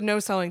uses the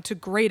no-selling to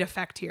great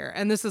effect here.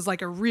 And this is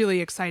like a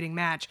really exciting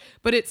match.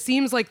 But it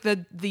seems like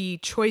the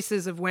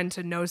choices of when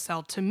to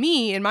no-sell, to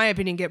me, in my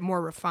opinion, get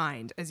more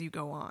refined as you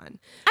go on.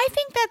 I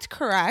think that's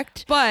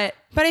correct. But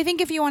I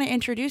think if you want to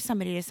introduce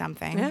somebody to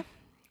something,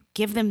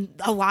 give them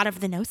a lot of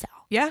the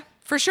no-sell. Yeah,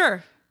 for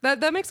sure.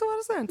 That makes a lot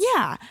of sense.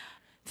 Yeah.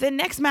 The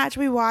next match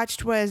we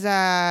watched was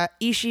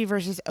Ishii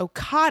versus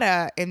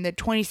Okada in the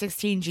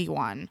 2016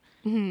 G1.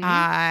 Mm-hmm.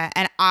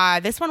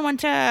 And this one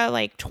went to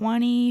like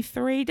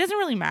 23. Doesn't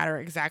really matter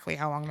exactly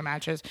how long the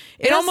match is.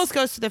 It almost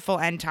goes to the full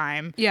end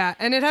time. Yeah,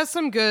 and it has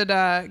some good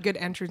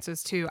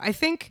entrances too. I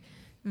think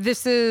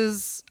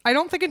I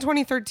don't think in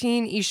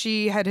 2013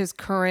 Ishii had his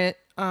current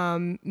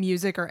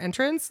music or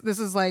entrance. This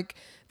is like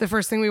the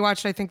first thing we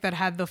watched, I think, that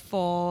had the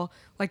full,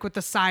 like with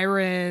the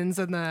sirens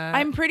and the...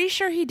 I'm pretty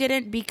sure he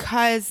didn't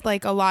because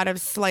like a lot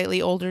of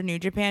slightly older New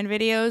Japan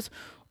videos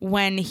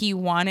when he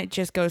won, it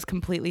just goes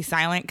completely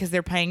silent because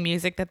they're playing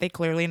music that they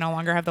clearly no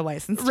longer have the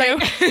license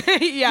to.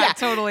 Yeah,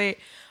 totally.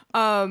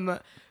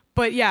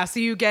 But yeah, so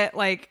you get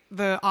like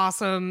the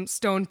awesome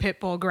Stone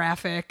Pitbull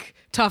graphic,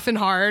 tough and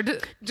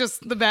hard,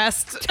 just the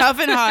best. Tough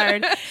and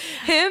hard.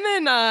 Him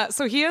and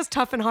so he has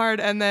tough and hard,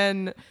 and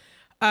then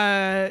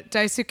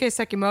Daisuke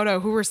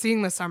Sekimoto, who we're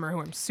seeing this summer, who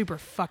I'm super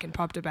fucking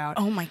pumped about.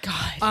 Oh my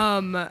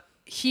God.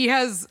 He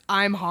has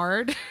I'm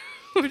hard.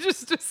 Which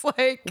is just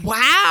like,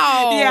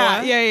 wow.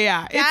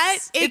 Yeah.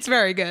 It's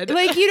very good.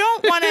 Like, you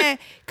don't want to,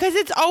 because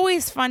it's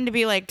always fun to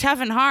be like tough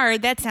and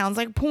hard. That sounds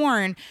like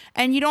porn,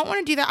 and you don't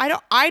want to do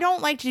that. I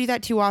don't like to do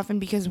that too often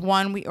because,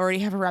 one, we already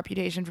have a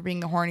reputation for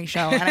being a horny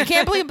show, and I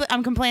can't believe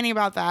I'm complaining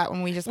about that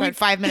when we just spent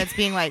 5 minutes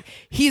being like,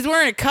 he's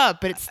wearing a cup,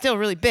 but it's still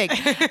really big.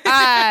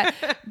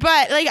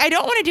 But like, I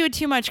don't want to do it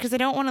too much because I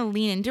don't want to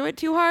lean into it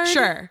too hard.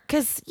 Sure.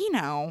 Because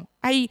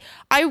I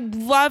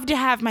love to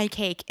have my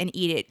cake and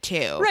eat it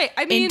too. Right.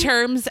 I mean, in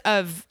terms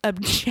of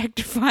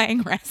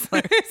objectifying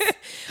wrestlers.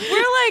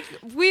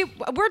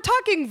 we're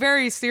talking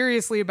very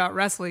seriously about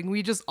wrestling.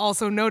 We just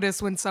also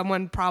notice when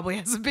someone probably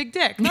has a big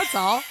dick. That's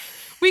all.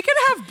 We can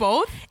have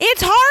both.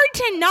 It's hard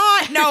to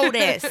not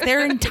notice.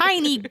 They're in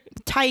tiny,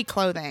 tight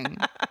clothing.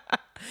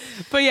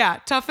 But yeah,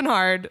 tough and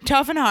hard.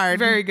 Tough and hard.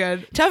 Very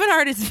good. Tough and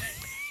hard is.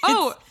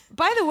 Oh,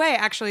 by the way,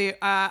 actually,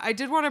 I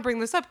did want to bring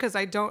this up because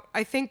I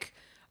think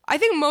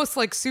most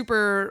like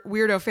super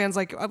weirdo fans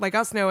like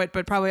us know it,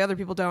 but probably other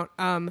people don't.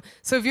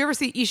 So if you ever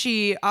see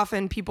Ishii,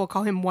 often people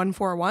call him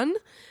 141.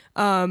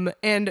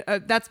 And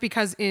that's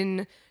because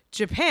in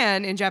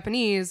Japan, in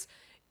Japanese,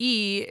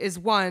 E is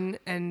 1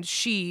 and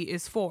she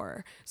is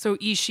 4. So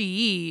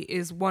Ishii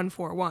is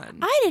 141.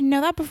 I didn't know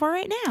that before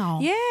right now.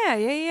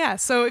 Yeah.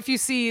 So if you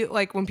see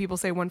like when people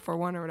say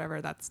 141 or whatever,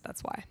 that's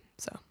why.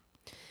 So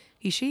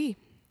Ishii,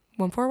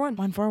 141.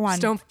 141.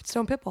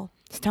 Stone Pitbull.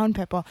 Stone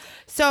Pitbull.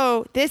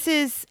 So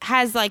this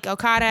has like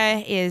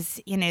Okada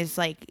is in his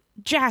like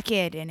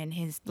jacket and in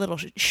his little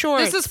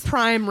shorts. This is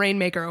prime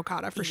Rainmaker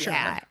Okada for sure.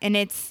 Yeah, and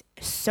it's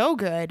so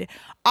good.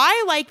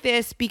 I like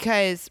this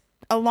because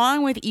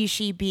along with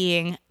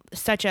Ishii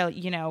such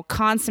a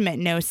consummate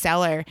no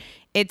seller,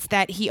 it's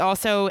that he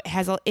also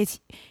has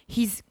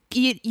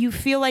you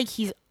feel like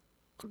he's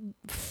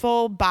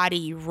full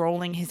body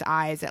rolling his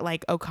eyes at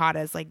like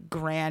Okada's like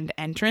grand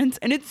entrance,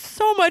 and it's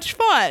so much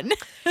fun.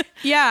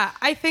 Yeah,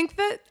 I think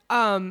that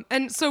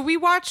and so we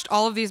watched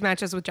all of these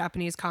matches with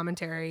Japanese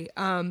commentary,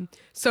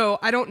 so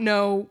I don't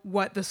know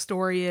what the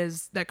story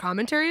is that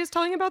commentary is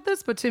telling about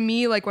this, but to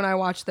me, like when I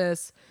watch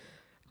this,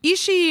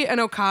 Ishii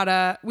and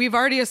Okada, we've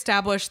already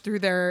established through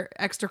their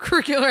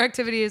extracurricular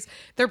activities,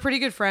 they're pretty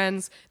good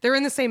friends. They're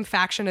in the same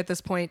faction at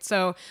this point.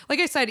 So, like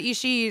I said,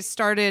 Ishii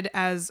started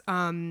as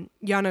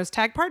Yano's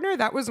tag partner.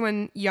 That was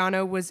when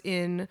Yano was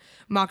in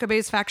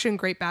Makabe's faction,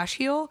 Great Bash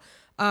Heel.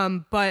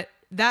 But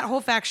that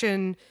whole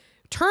faction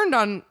turned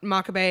on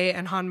Makabe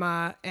and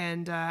Hanma,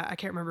 and I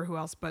can't remember who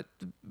else, but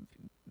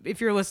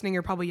if you're listening,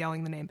 you're probably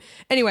yelling the name.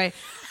 Anyway,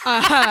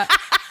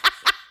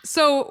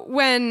 so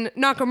when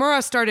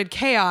Nakamura started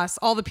Chaos,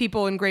 all the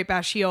people in Great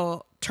Bash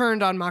Heel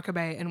turned on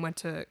Makabe and went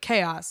to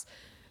Chaos.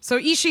 So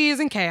Ishii is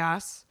in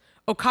Chaos.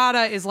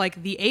 Okada is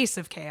like the ace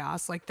of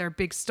Chaos, like their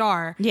big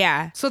star.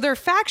 Yeah. So they're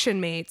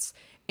faction mates,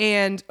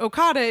 and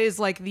Okada is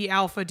like the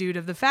alpha dude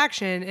of the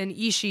faction, and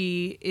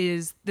Ishii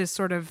is this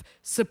sort of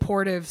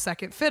supportive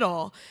second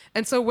fiddle.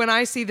 And so when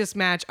I see this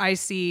match, I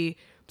see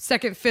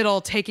second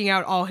fiddle taking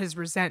out all his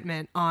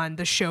resentment on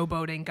the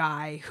showboating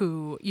guy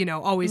who,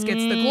 always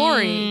gets the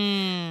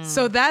glory.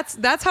 So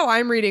that's how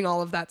I'm reading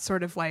all of that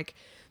sort of like,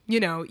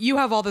 you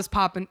have all this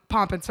pomp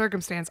and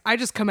circumstance. I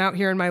just come out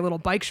here in my little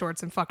bike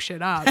shorts and fuck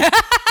shit up.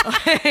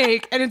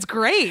 And it's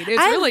great.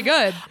 It's really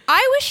good.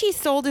 I wish he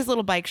sold his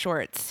little bike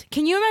shorts.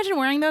 Can you imagine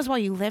wearing those while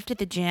you lift at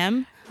the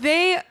gym?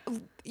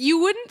 You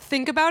wouldn't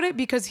think about it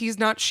because he's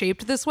not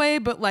shaped this way,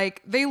 but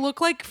like they look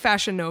like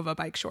Fashion Nova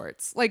bike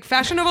shorts. Like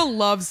Fashion Nova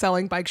loves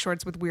selling bike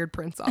shorts with weird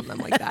prints on them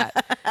like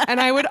that. And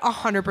I would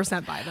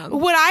 100% buy them.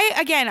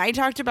 I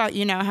talked about,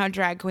 how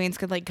drag queens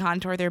could like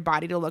contour their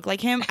body to look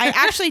like him. I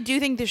actually do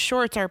think the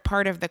shorts are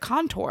part of the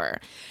contour.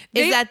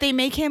 That they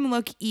make him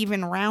look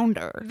even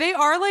rounder. They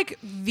are like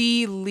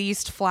the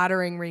least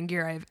flattering ring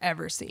gear I've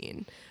ever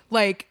seen.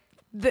 Like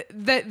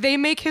they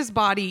make his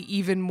body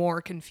even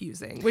more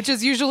confusing, which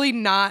is usually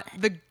not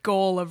the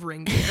goal of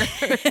ring gear.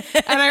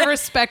 And I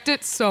respect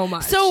it so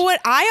much. So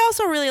what I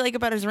also really like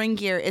about his ring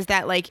gear is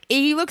that like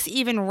he looks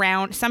even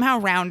somehow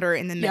rounder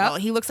in the middle.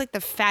 Yep. He looks like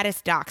the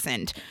fattest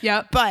dachshund.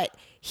 Yep. But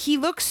he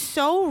looks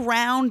so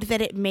round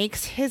that it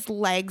makes his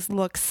legs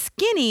look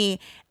skinny.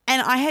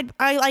 And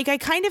I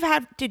kind of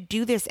have to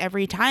do this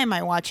every time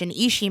I watch an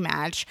Ishii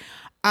match,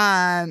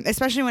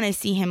 especially when I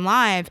see him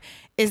live,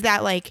 is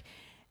that like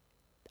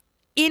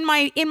in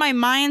my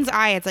mind's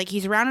eye, it's like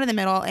he's round in the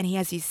middle and he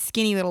has these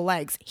skinny little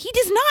legs. He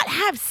does not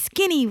have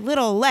skinny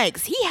little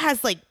legs. He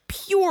has like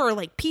pure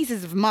like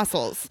pieces of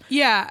muscles.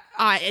 Yeah.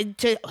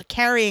 To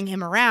carrying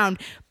him around,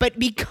 but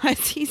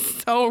because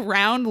he's so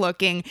round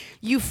looking,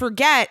 you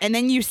forget, and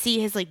then you see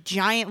his like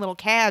giant little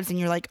calves, and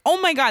you're like, oh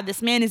my god,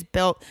 this man is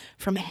built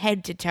from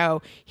head to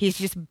toe. He's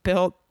just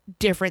built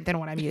different than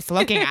what I'm used to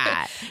looking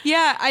at.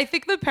 Yeah, I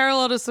think the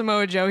parallel to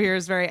Samoa Joe here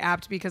is very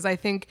apt, because I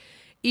think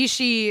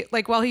Ishii,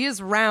 like, while he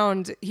is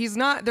round, there's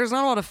not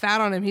a lot of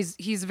fat on him.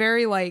 He's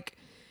very like,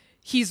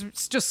 he's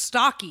just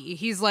stocky.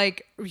 He's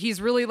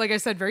really, like I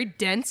said, very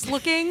dense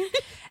looking.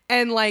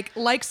 And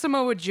like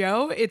Samoa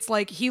Joe, it's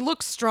like he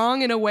looks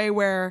strong in a way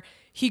where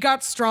he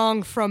got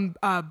strong from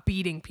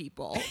beating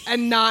people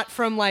and not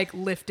from like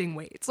lifting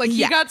weights. Like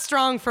he got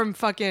strong from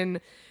fucking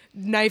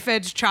knife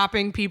edge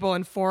chopping people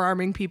and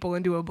forearming people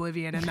into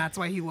oblivion, and that's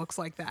why he looks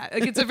like that.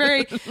 Like it's a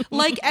very,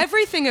 like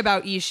everything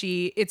about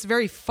Ishii, it's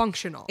very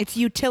functional. It's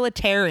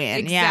utilitarian.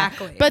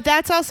 Exactly. Yeah. But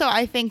that's also,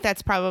 I think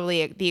that's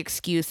probably the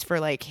excuse for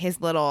like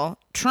his little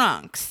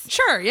trunks.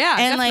 Sure, yeah,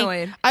 and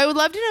definitely. Like, I would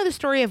love to know the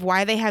story of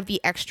why they have the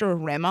extra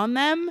rim on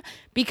them,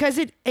 because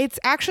it's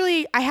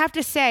actually, I have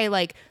to say,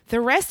 like the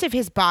rest of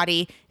his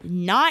body,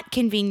 not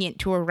convenient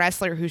to a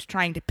wrestler who's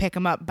trying to pick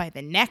him up by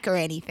the neck or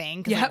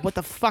anything. Yep. Like, what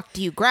the fuck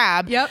do you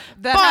grab? Yep,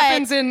 that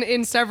happens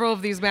in several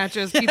of these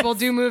matches. People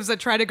do moves that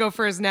try to go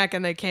for his neck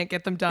and they can't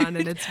get them done,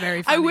 and it's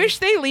very funny. I wish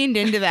they leaned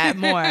into that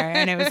more,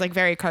 and it was like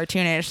very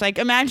cartoonish. Like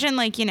imagine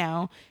like, you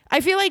know, I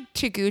feel like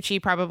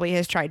Taguchi probably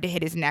has tried to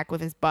hit his neck with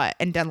his butt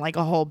and done like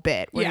a whole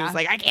bit where he's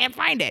like, I can't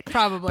find it.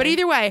 Probably. But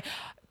either way,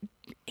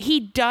 he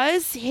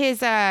does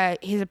his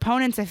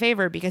opponents a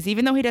favor, because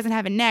even though he doesn't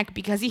have a neck,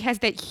 because he has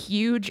that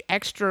huge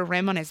extra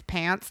rim on his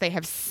pants, they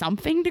have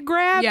something to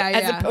grab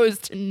as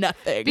opposed to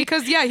nothing.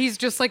 Because he's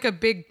just like a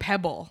big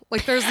pebble.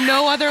 Like there's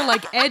no other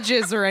like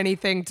edges or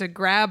anything to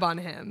grab on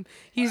him.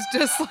 He's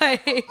just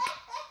like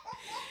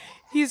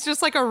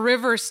a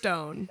river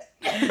stone.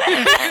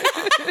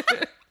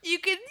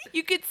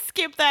 You could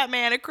skip that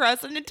man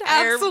across an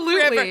entire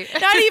river.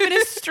 Not even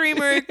a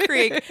stream or a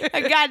creek.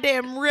 A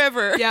goddamn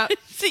river. Yeah.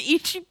 To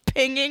each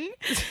pinging.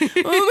 Oh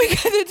my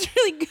god, that's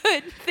really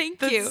good.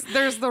 Thank you.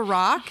 There's the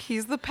rock.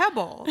 He's the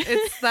pebble.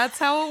 That's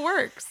how it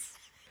works.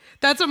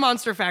 That's a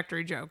Monster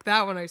Factory joke.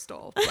 That one I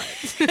stole.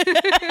 That's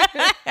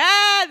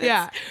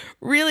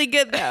really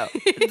good though.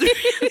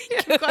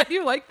 I'm glad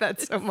you like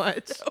that so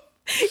much.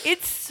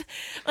 It's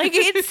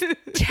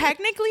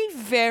technically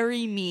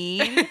very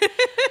mean,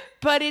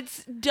 but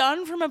it's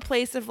done from a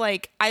place of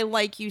like, I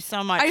like you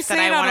so much that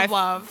I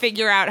want to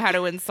figure out how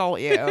to insult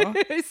you.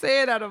 I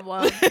say it out of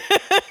love.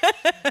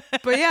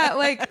 But yeah,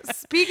 like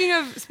speaking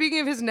of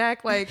his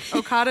neck, like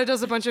Okada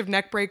does a bunch of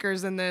neck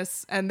breakers in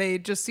this, and they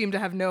just seem to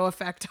have no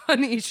effect on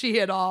Ishii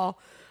at all.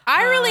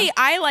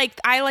 I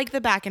like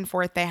the back and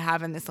forth they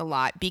have in this a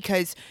lot,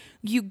 because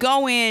you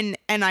go in,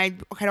 and I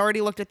had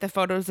already looked at the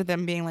photos of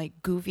them being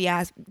like goofy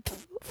ass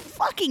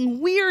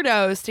fucking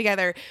weirdos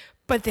together,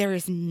 but there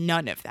is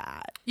none of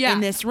that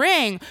in this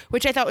ring,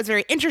 which I thought was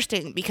very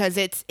interesting, because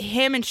it's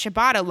him and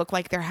Shibata look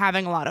like they're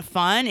having a lot of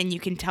fun, and you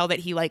can tell that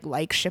he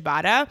likes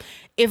Shibata.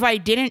 If I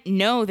didn't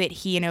know that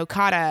he and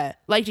Okada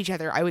liked each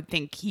other, I would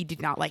think he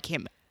did not like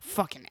him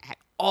fucking at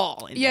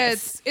all.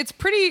 This. It's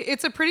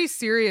a pretty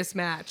serious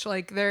match.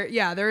 Like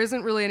there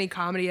isn't really any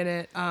comedy in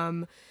it.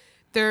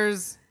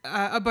 There's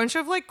a bunch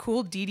of like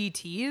cool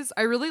DDTs.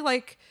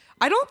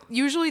 I don't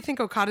usually think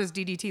Okada's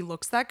DDT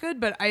looks that good,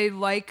 but I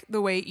like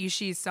the way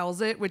Ishii sells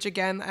it, which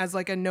again, as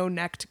like a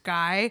no-necked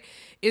guy,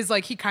 is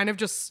like he kind of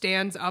just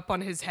stands up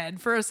on his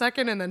head for a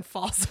second and then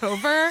falls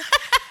over.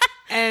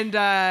 And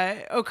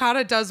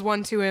Okada does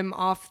one to him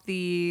off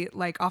the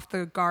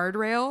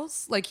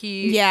guardrails. Like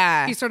he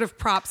sort of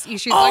props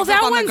Ishii's legs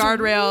up on the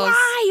guardrails.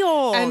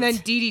 Wild. And then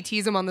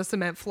DDTs him on the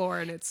cement floor,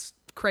 and it's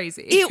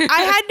crazy.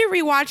 I had to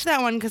rewatch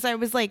that one because I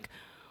was like,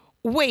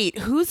 wait,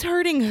 who's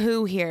hurting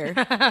who here?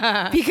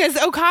 Because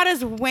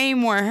Okada's way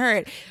more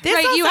hurt.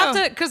 You have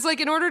to, because like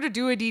in order to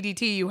do a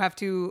DDT, you have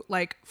to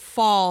like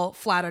fall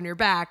flat on your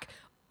back.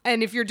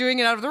 And if you're doing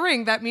it out of the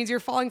ring, that means you're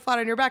falling flat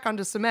on your back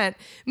onto cement.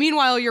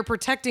 Meanwhile,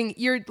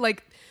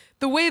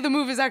 the way the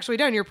move is actually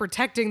done, you're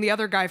protecting the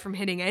other guy from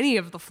hitting any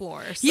of the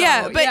floor. So,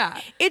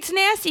 it's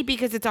nasty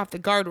because it's off the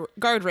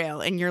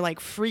guardrail, and you're like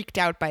freaked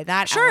out by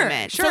that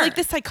element. Sure. So like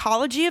the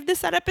psychology of the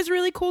setup is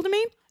really cool to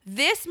me.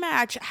 This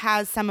match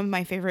has some of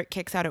my favorite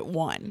kicks out at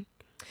one.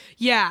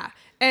 Yeah.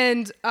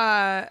 And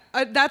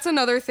that's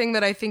another thing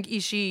that I think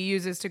Ishii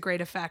uses to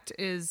great effect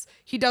is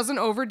he doesn't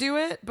overdo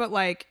it, but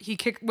like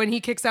when he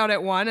kicks out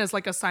at one as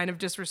like a sign of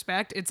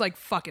disrespect, it's like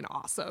fucking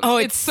awesome. Oh,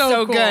 it's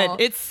so cool. Good.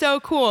 It's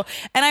so cool.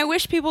 And I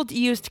wish people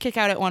used kick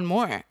out at one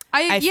more.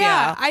 I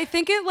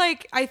think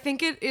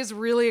it is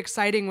really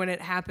exciting when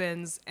it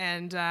happens,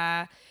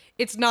 and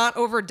it's not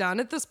overdone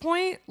at this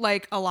point,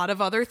 like a lot of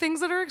other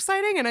things that are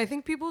exciting, and I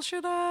think people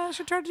should try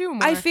to do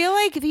more. I feel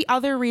like the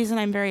other reason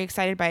I'm very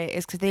excited by it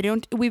is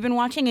because we've been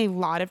watching a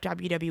lot of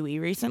WWE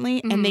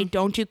recently, and they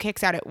don't do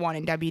kicks out at one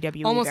in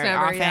WWE almost very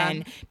never,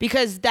 often,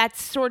 because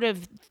that's sort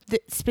of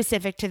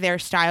specific to their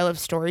style of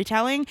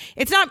storytelling.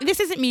 This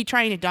isn't me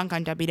trying to dunk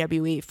on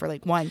WWE for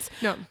like once.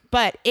 No.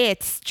 But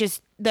it's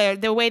just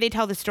the way they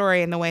tell the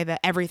story and the way that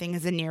everything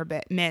is a near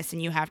miss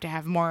and you have to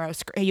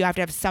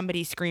have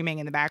somebody screaming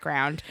in the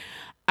background.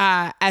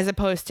 As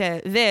opposed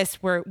to this,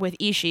 where with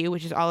Ishii,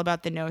 which is all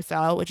about the no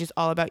sell, which is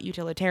all about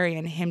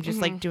utilitarian, him just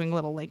like doing a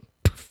little like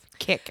poof,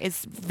 kick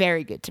is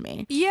very good to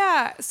me.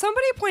 Yeah,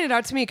 somebody pointed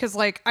out to me because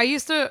like I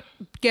used to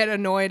get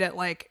annoyed at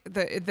like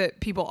that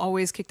people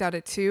always kicked out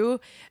at 2,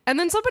 and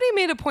then somebody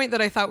made a point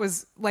that I thought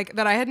was like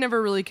that I had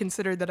never really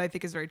considered that I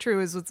think is very true.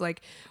 Is it's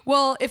like,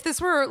 well, if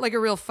this were like a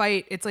real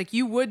fight, it's like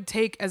you would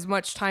take as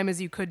much time as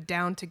you could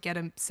down to get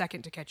a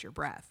second to catch your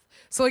breath.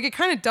 So like it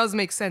kind of does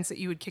make sense that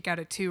you would kick out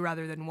at 2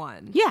 rather than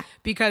 1. Yeah.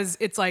 Because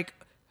it's like,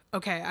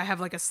 okay, I have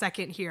like a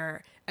second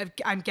here.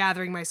 I'm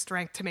gathering my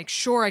strength to make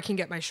sure I can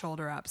get my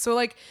shoulder up. So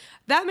like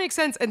that makes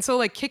sense. And so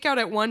like kick out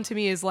at 1 to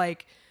me is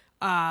like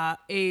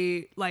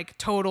a like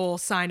total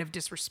sign of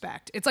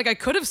disrespect. It's like I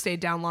could have stayed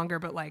down longer,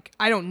 but like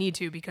I don't need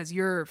to because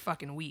you're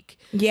fucking weak.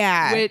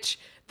 Yeah. Which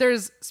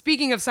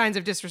speaking of signs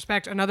of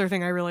disrespect, another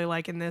thing I really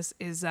like in this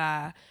is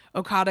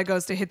Okada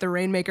goes to hit the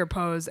Rainmaker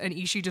pose and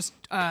Ishii just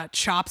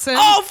chops him.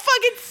 Oh, fuck,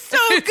 it's so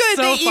good.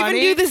 So they funny.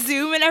 even do the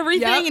zoom and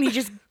everything, Yep. and he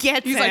just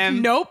gets He's him.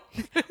 like, nope.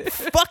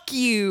 Fuck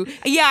you.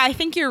 Yeah, I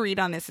think your read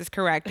on this is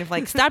correct. Of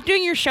like, stop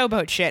doing your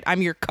showboat shit.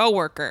 I'm your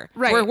coworker.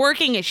 Right. We're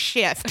working a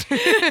shift.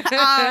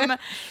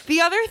 The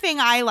other thing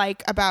I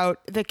like about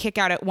the kick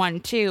out at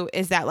 1 too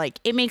is that like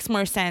it makes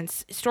more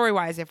sense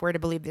story-wise if we're to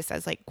believe this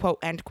as like quote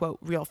end quote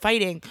real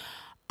fighting.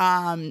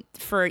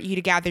 For you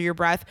to gather your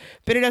breath,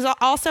 but it is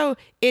also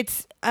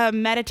it's a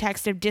meta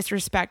text of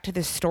disrespect to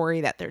the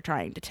story that they're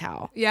trying to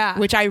tell. Yeah,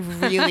 which I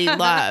really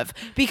love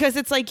because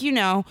it's like, you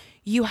know,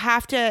 you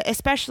have to,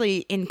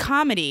 especially in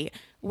comedy,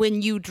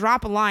 when you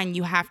drop a line,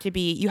 you have to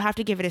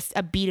give it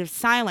a beat of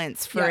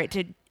silence for it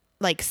to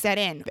like set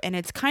in, and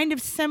it's kind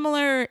of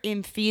similar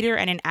in theater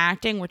and in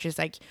acting, which is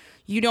like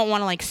you don't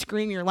want to like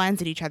scream your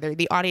lines at each other.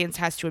 The audience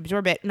has to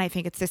absorb it, and I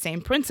think it's the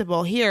same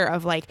principle here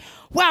of like,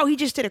 wow, he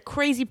just did a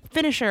crazy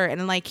finisher,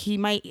 and like he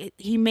might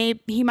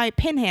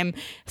pin him.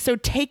 So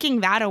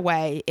taking that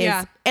away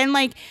is and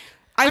like.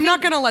 I'm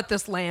not going to let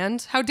this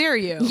land. How dare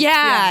you?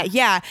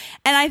 Yeah.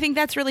 And I think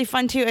that's really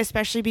fun too,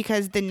 especially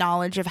because the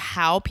knowledge of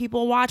how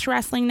people watch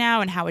wrestling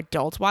now and how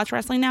adults watch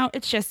wrestling now,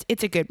 it's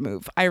a good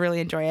move. I really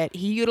enjoy it.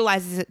 He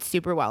utilizes it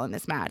super well in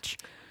this match.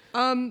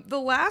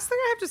 The last thing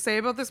I have to say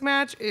about this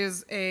match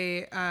is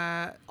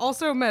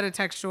also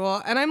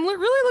metatextual, and I'm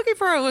really looking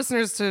for our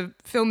listeners to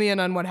fill me in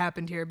on what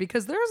happened here,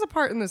 because there is a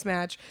part in this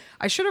match,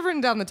 I should have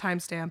written down the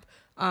timestamp.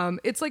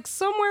 It's like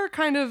somewhere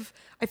kind of,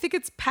 I think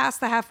it's past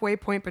the halfway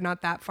point, but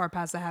not that far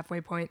past the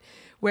halfway point,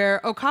 where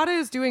Okada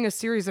is doing a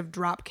series of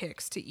drop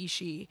kicks to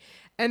Ishii.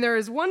 And there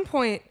is one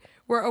point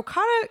where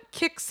Okada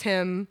kicks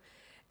him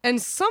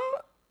and some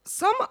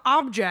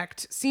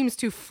object seems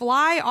to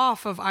fly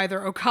off of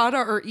either Okada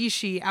or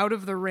Ishii out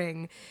of the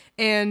ring.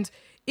 And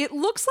it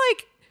looks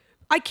like,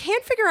 I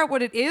can't figure out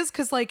what it is,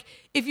 because like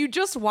if you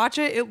just watch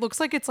it, it looks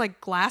like it's like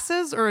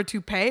glasses or a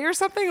toupee or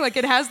something. Like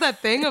it has that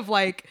thing of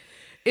like,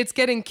 it's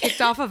getting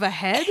kicked off of a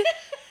head.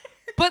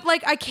 But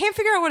like I can't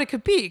figure out what it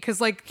could be,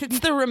 because like it's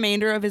the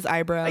remainder of his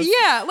eyebrows.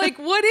 Yeah, like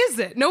what is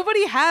it?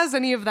 Nobody has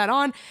any of that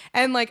on,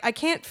 and like I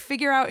can't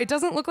figure out. It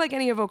doesn't look like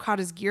any of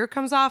Okada's gear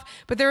comes off,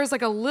 but there is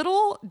like a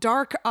little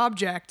dark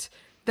object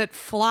that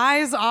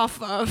flies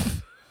off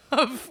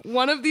of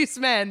one of these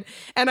men,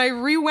 and I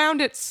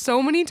rewound it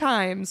so many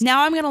times.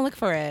 Now I'm gonna look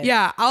for it.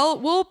 Yeah, I'll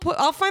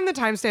find the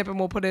timestamp and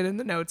we'll put it in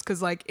the notes,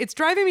 because like it's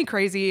driving me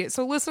crazy.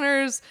 So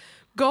listeners,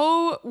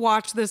 go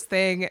watch this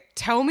thing.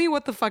 Tell me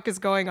what the fuck is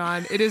going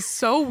on. It is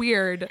so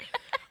weird.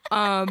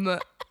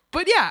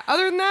 But yeah,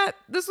 other than that,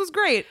 this was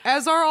great,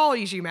 as are all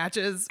Ishii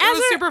matches. It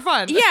was super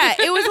fun. Yeah,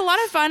 it was a lot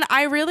of fun.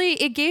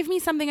 It gave me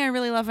something I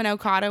really love in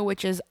Okada,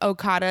 which is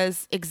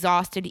Okada's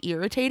exhausted,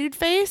 irritated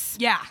face.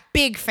 Yeah.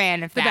 Big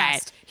fan of the that.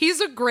 Best.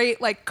 He's a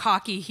great like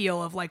cocky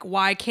heel of like,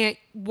 why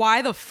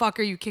the fuck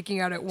are you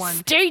kicking out at 1?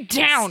 Stay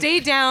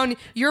down.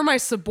 You're my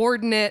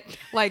subordinate.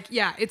 Like,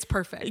 yeah, it's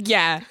perfect.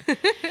 Yeah.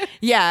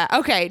 Yeah.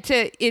 Okay.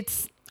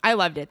 I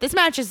loved it. This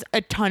match is a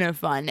ton of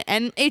fun,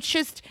 and it's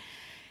just,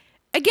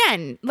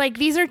 again, like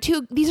these are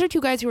two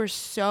guys who are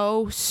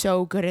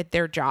so good at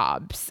their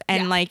jobs,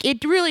 and like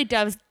it really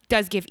does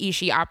give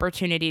Ishii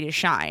opportunity to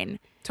shine.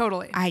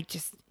 Totally.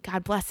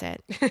 God bless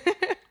it.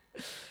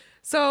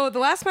 So the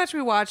last match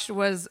we watched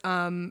was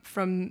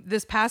from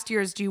this past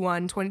year's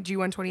G1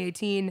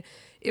 2018.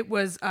 It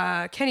was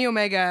Kenny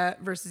Omega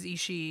versus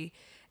Ishii,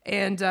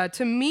 and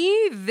to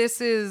me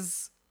this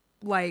is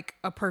like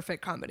a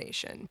perfect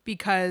combination,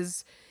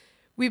 because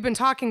we've been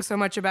talking so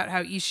much about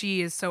how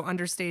Ishii is so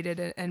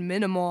understated and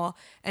minimal,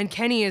 and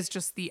Kenny is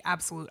just the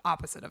absolute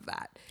opposite of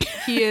that.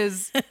 He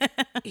is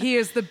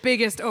the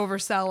biggest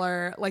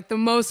overseller, like the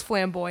most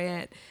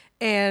flamboyant,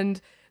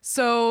 and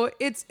so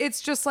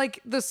it's just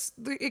like this,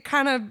 it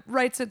kind of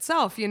writes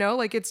itself, you know,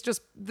 like it's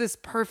just this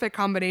perfect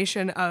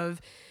combination of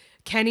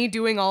Kenny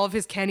doing all of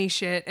his Kenny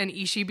shit and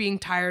Ishii being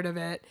tired of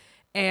it.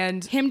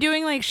 And him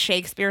doing like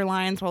Shakespeare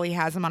lines while he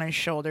has him on his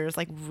shoulders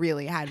like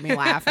really had me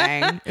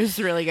laughing. It was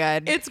really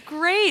good. It's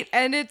great.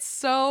 And it's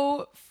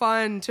so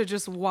fun to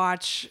just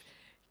watch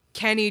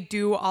Kenny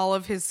do all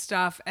of his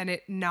stuff and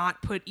it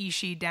not put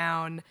Ishii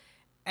down,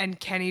 and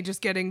Kenny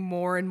just getting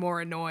more and more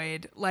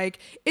annoyed. Like,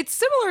 it's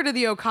similar to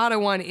the Okada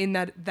one in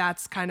that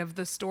that's kind of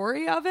the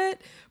story of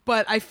it,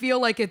 but I feel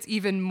like it's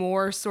even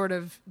more sort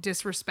of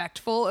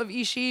disrespectful of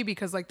Ishii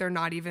because, like, they're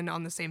not even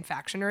on the same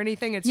faction or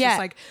anything. It's just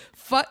like,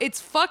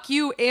 it's fuck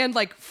you and,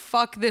 like,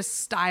 fuck this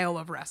style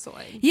of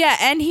wrestling. Yeah,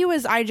 and he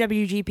was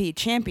IWGP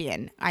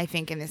champion, I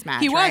think, in this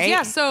match, He was, right?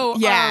 yeah. So,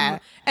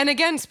 and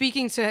again,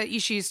 speaking to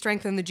Ishii's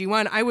strength in the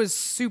G1, I was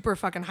super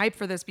fucking hyped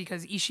for this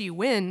because Ishii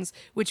wins,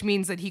 which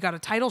means that he got a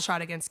title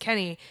shot against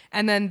Kenny,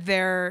 and then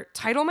their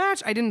title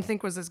match I didn't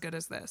think was as good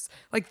as this.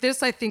 Like,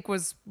 this I think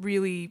was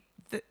really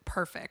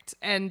perfect,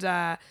 and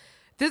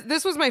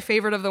this was my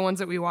favorite of the ones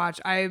that we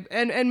watched.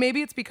 And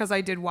maybe it's because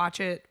I did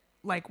watch it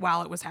like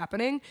while it was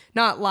happening,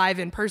 not live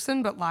in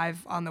person, but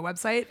live on the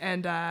website.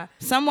 And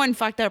someone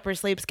fucked up her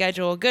sleep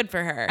schedule. Good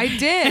for her. I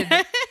did.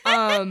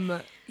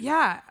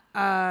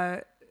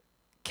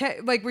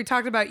 Like we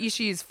talked about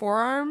Ishii's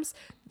forearms.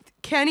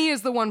 Kenny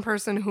is the one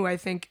person who I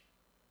think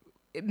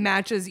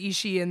matches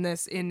Ishii in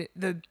this, in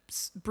the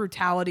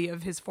brutality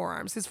of his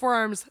forearms. His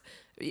forearms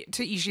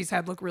to Ishii's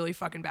head look really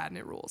fucking bad, and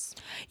it rules.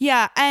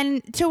 Yeah,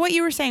 and to what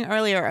you were saying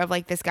earlier of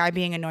like this guy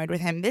being annoyed with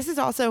him, this is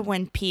also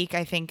when peak,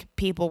 I think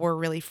people were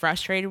really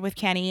frustrated with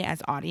Kenny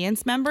as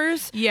audience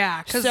members.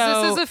 Yeah, because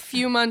this is a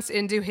few months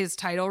into his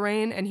title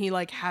reign, and he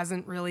like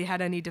hasn't really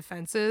had any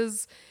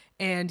defenses.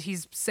 And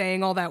he's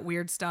saying all that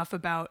weird stuff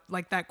about,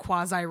 like, that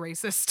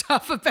quasi-racist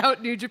stuff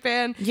about New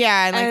Japan.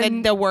 Yeah,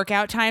 like the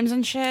workout times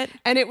and shit.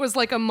 And it was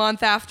like a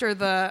month after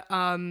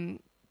the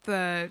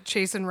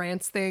Chase and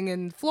Rance thing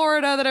in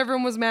Florida that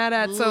everyone was mad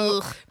at.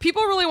 So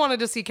people really wanted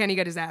to see Kenny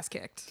get his ass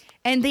kicked.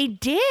 And they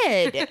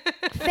did.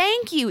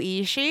 Thank you,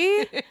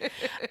 Ishii.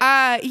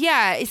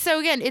 Yeah. So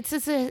again, it's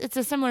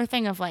a similar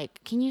thing of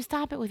like, can you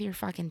stop it with your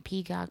fucking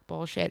peacock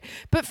bullshit?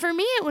 But for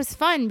me, it was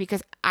fun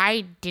because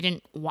I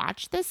didn't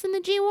watch this in the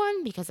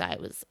G1 because I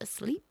was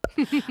asleep.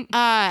 And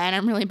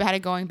I'm really bad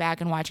at going back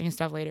and watching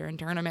stuff later in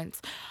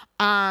tournaments.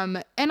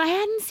 And I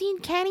hadn't seen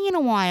Kenny in a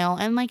while.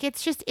 And like,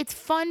 it's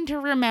fun to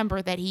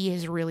remember that he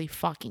is really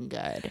fucking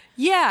good.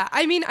 Yeah.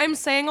 I mean, I'm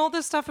saying all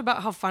this stuff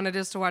about how fun it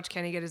is to watch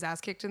Kenny get his ass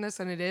kicked in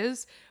this, and it is.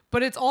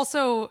 But it's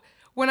also,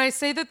 when I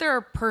say that they're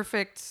a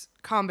perfect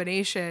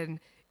combination,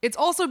 it's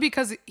also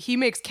because he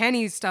makes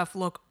Kenny's stuff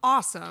look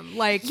awesome.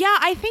 Like, yeah,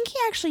 I think he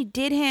actually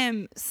did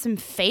him some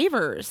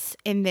favors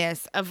in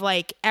this of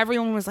like,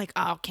 everyone was like,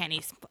 oh,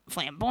 Kenny's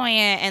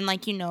flamboyant. And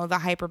like, you know, the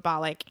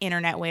hyperbolic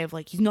internet way of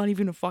like, he's not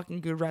even a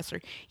fucking good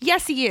wrestler.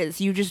 Yes, he is.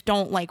 You just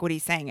don't like what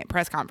he's saying at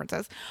press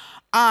conferences.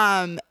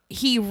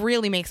 He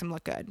really makes him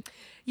look good.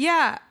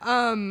 Yeah.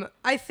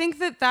 I think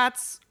that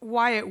that's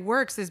why it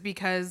works, is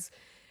because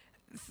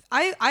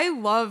I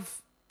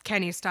love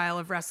Kenny's style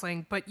of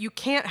wrestling, but you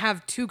can't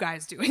have two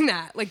guys doing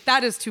that. Like,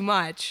 that is too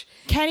much.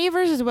 Kenny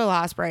versus Will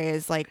Ospreay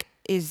is like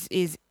is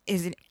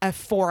a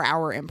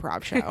 4-hour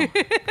improv show.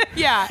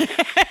 Yeah.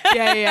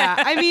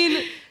 I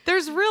mean,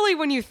 there's really,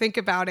 when you think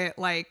about it,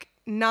 like,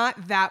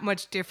 not that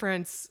much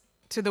difference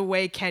to the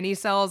way Kenny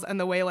sells and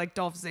the way like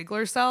Dolph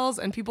Ziggler sells,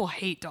 and people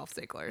hate Dolph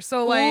Ziggler.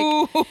 So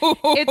like,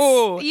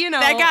 it's, you know,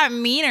 that got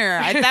meaner.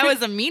 That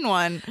was a mean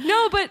one.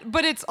 No,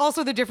 but it's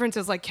also, the difference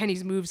is like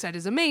Kenny's moveset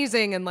is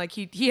amazing, and like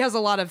he has a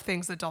lot of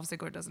things that Dolph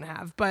Ziggler doesn't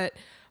have. But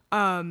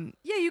yeah,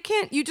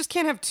 you just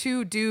can't have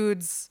two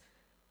dudes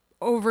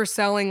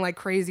overselling like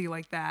crazy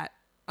like that.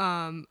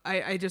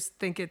 I just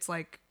think it's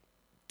like,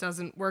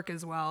 doesn't work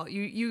as well.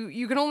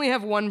 You can only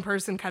have one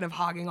person kind of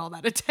hogging all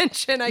that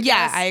attention, I guess.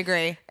 Yeah, I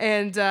agree.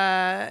 And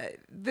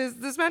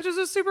this match is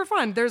just super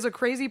fun. There's a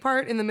crazy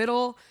part in the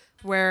middle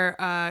where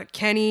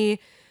Kenny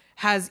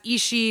has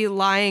Ishii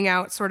lying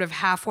out sort of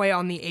halfway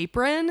on the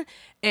apron,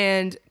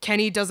 and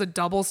Kenny does a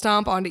double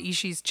stomp onto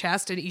Ishii's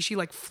chest, and Ishii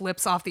like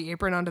flips off the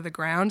apron onto the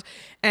ground,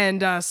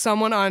 and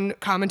someone on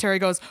commentary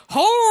goes,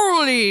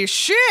 "Holy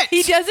shit!"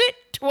 He does it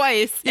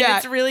twice. Yeah, and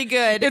it's really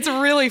good. It's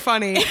really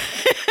funny.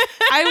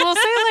 I will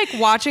say,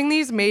 like, watching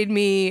these made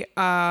me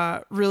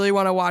really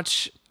want to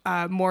watch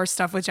more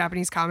stuff with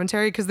Japanese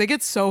commentary, because they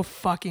get so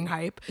fucking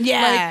hype.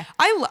 Yeah.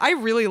 Like, I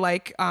really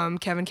like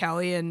Kevin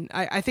Kelly, and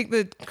I think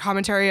the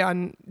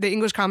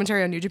English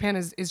commentary on New Japan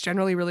is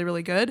generally really,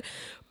 really good.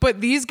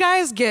 But these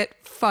guys get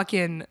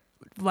fucking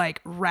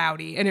like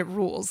rowdy, and it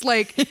rules.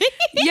 Like,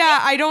 yeah,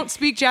 I don't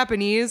speak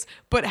Japanese,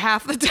 but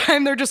half the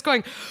time they're just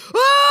going,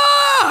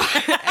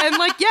 ah! And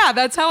like, yeah,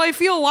 that's how I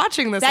feel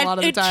watching this a lot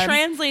of the time. It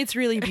translates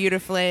really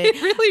beautifully. It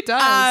really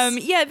does.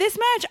 Yeah, this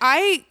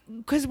match,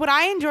 because what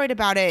I enjoyed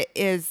about it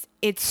is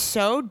it's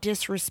so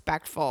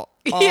disrespectful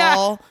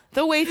all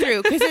the way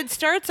through. Because it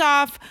starts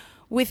off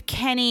with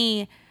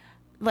Kenny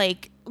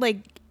like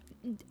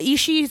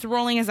Ishii's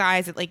rolling his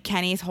eyes at like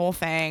Kenny's whole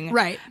thing.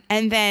 Right.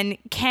 And then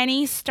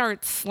Kenny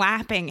starts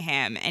slapping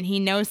him and he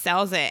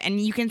no-sells it.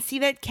 And you can see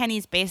that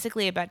Kenny's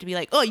basically about to be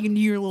like, oh, you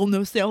knew your little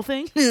no-sell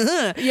thing?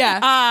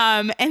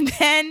 Yeah. And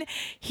then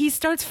he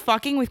starts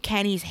fucking with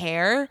Kenny's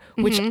hair,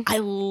 which I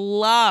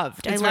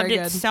loved. I loved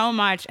it so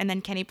much. And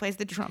then Kenny plays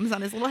the drums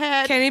on his little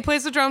head. Kenny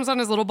plays the drums on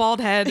his little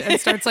bald head and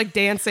starts like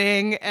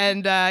dancing.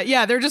 And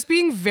yeah, they're just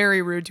being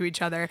very rude to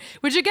each other,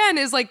 which again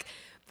is like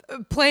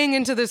playing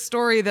into this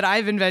story that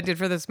I've invented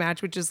for this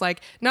match, which is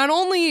like, not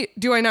only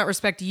do I not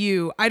respect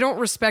you, I don't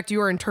respect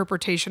your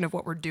interpretation of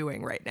what we're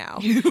doing right now,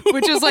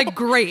 which is like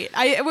great.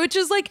 Which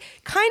is like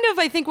kind of,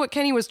 I think, what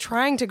Kenny was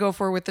trying to go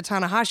for with the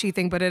Tanahashi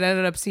thing, but it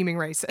ended up seeming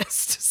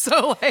racist.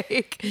 So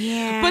like,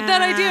 yeah. But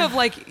that idea of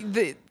like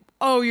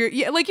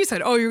like you said,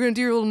 you're going to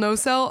do your little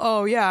no-sell?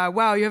 Oh yeah,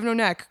 wow, you have no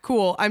neck.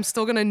 Cool. I'm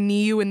still going to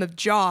knee you in the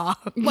jaw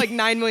like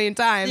 9 million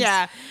times.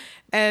 Yeah.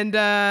 And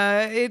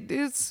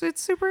it's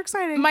super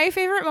exciting. My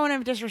favorite moment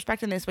of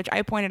disrespect in this, which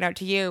I pointed out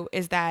to you,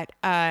 is that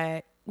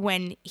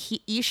when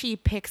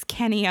Ishii picks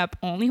Kenny up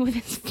only with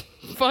his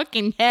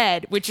fucking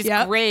head, which is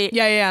great.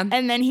 Yeah.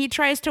 And then he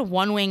tries to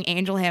one-wing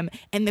angel him,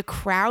 and the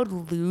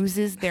crowd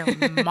loses their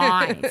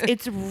minds.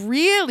 It's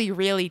really,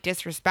 really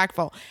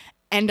disrespectful,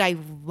 and I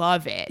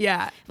love it.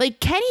 Yeah.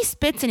 Like Kenny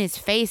spits in his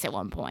face at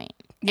one point,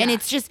 and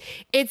it's just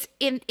it's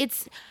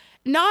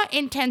not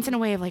intense in a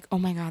way of like, oh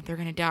my God, they're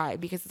going to die,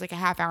 because it's like a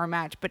half-hour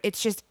match, but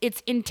it's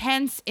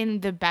intense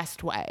in the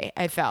best way,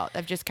 I felt.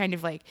 Of just kind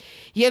of like,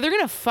 yeah, they're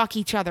going to fuck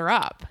each other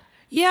up.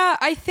 Yeah,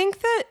 I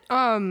think that,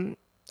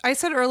 I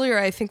said earlier,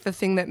 I think the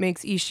thing that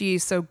makes Ishii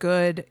so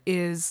good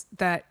is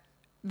that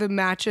the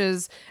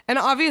matches, and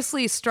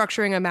obviously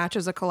structuring a match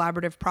is a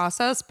collaborative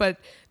process, but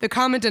the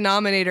common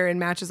denominator in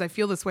matches I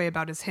feel this way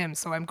about is him.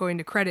 So I'm going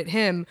to credit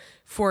him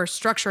for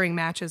structuring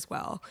matches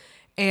well.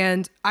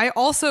 And I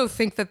also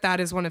think that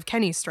is one of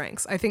Kenny's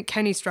strengths. I think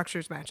Kenny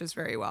structures matches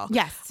very well.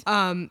 Yes.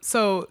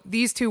 So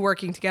these two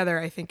working together,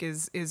 I think,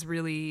 is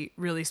really,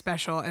 really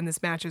special. And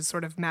this match is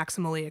sort of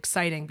maximally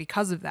exciting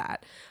because of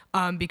that.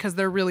 Because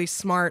they're really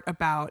smart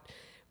about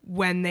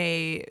when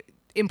they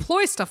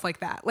employ stuff like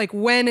that. Like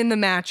when in the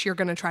match you're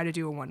going to try to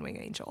do a one-wing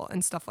angel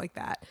and stuff like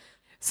that.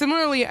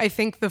 Similarly, I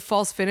think the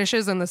false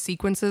finishes and the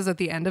sequences at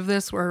the end of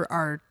this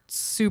are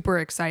super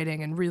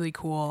exciting and really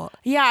cool.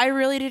 Yeah, I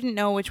really didn't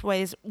know which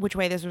way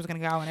this was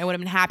going to go, and I would have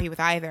been happy with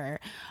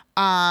either.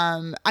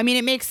 I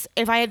mean,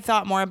 if I had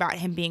thought more about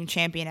him being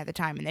champion at the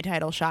time in the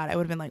title shot, I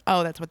would have been like,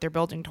 oh, that's what they're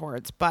building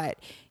towards. But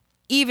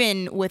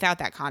even without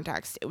that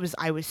context,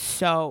 I was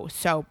so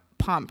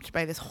pumped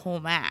by this whole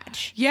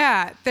match.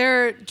 Yeah,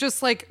 they're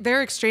just like,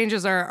 their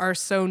exchanges are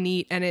so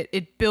neat, and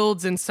it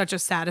builds in such a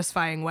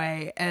satisfying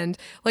way. And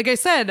like I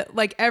said,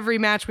 like every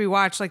match we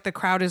watch, like the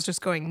crowd is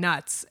just going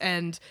nuts,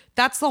 and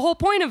that's the whole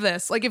point of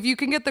this. Like if you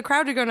can get the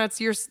crowd to go nuts,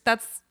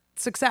 that's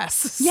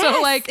success. Yes,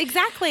 so like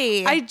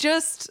exactly.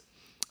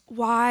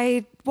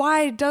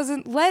 Why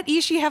doesn't let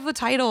Ishii have the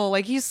title?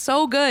 Like he's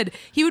so good.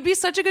 He would be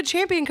such a good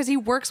champion because he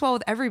works well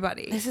with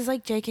everybody. This is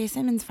like J.K.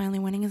 Simmons finally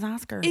winning his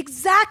Oscar.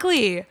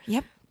 Exactly.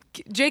 Yep.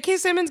 J.K.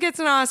 Simmons gets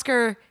an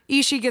Oscar.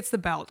 Ishii gets the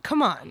belt.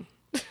 Come on.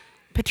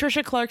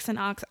 Patricia Clarkson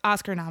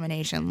Oscar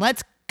nomination.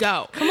 Let's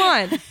go. Come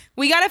on.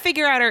 We got to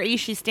figure out our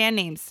Ishii stand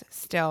names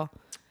still.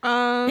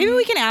 Maybe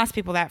we can ask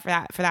people that for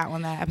that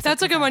one. That episode.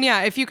 That's a good one.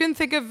 Yeah. If you can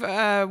think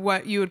of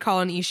what you would call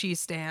an Ishii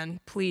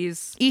stan,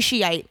 please.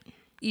 Ishiite.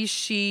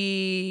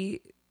 Ishii.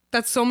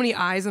 That's so many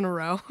I's in a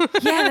row.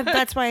 Yeah,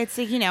 that's why it's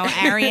like,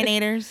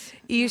 Aryanators.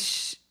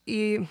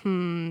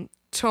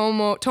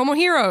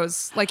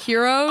 Tomohiros, like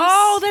heroes.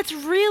 Oh, that's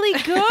really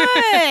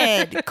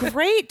good.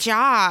 Great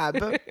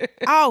job.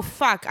 Oh,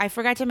 fuck. I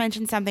forgot to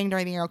mention something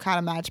during the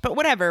Okada match, but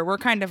whatever. We're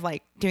kind of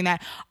like doing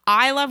that.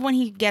 I love when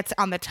he gets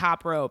on the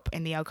top rope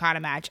in the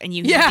Okada match and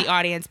you hear the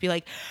audience be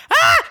like,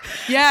 ah!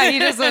 Yeah, he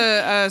does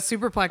a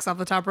superplex off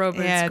the top rope.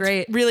 And it's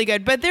great. It's really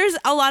good. But there's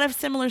a lot of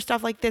similar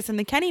stuff like this in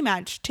the Kenny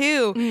match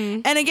too.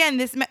 Mm-hmm. And again,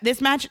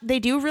 this match, they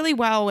do really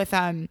well with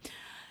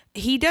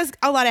he does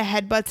a lot of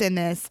headbutts in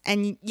this,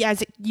 and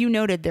as you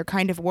noted, they're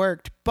kind of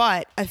worked.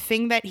 But a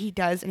thing that he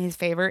does in his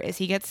favor is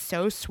he gets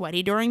so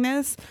sweaty during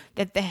this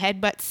that the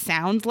headbutt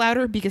sounds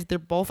louder because they're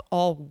both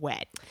all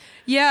wet.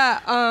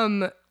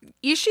 Yeah,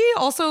 Ishii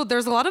also,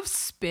 there's a lot of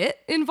spit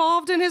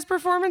involved in his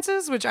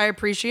performances, which I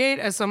appreciate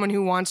as someone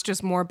who wants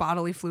just more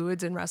bodily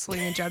fluids in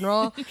wrestling in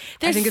general.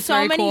 There's I think it's so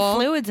very many cool.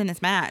 fluids in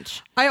this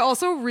match. I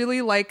also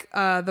really like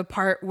the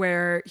part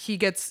where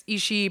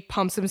Ishii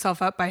pumps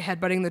himself up by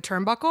headbutting the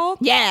turnbuckle.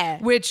 Yeah.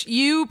 Which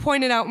you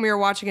pointed out when we were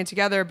watching it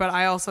together, but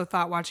I also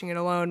thought watching it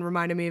alone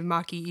reminded me of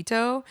Maki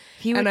Ito.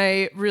 And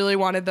I really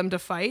wanted them to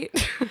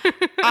fight.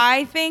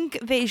 I think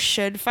they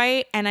should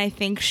fight, and I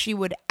think she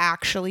would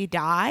actually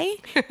die.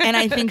 And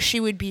I think she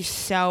would be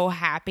so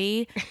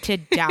happy to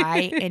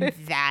die in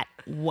that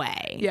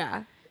way.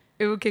 Yeah.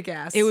 It would kick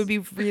ass. It would be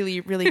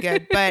really, really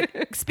good. But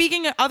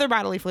speaking of other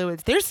bodily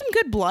fluids, there's some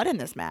good blood in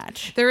this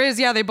match. There is.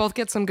 Yeah, they both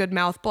get some good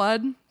mouth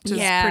blood. which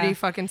is pretty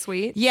fucking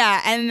sweet.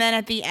 Yeah, and then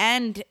at the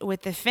end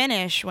with the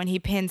finish, when he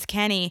pins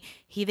Kenny,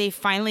 they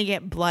finally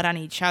get blood on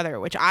each other,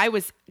 which I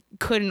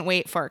couldn't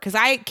wait for, because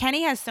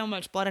Kenny has so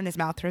much blood in his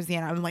mouth towards the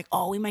end. I'm like,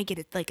 oh, we might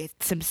get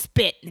some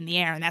spit in the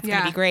air, and that's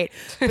gonna be great.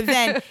 But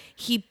then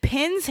he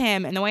pins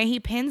him, and the way he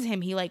pins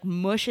him, he like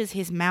mushes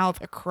his mouth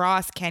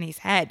across Kenny's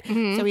head,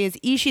 so he has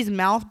Ishii's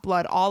mouth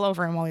blood all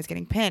over him while he's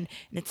getting pinned,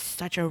 and it's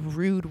such a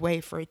rude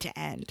way for it to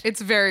end.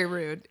 It's very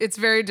rude. It's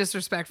very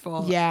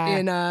disrespectful.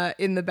 Yeah,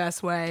 in the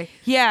best way.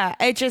 Yeah,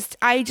 I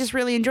just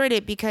really enjoyed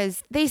it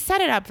because they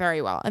set it up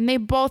very well, and they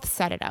both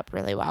set it up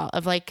really well.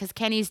 Of like, because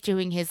Kenny's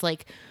doing his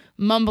like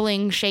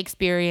mumbling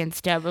Shakespearean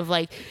stuff of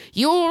like,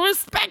 you'll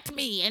respect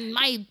me and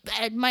my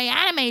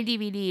anime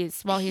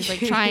DVDs, while he's like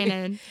trying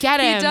to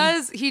get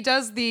him. He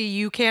does the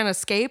you can't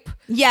escape,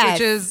 yes,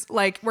 which is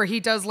like where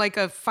he does like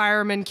a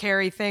fireman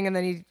carry thing, and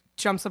then he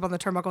jumps up on the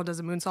turnbuckle and does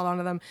a moonsault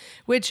onto them,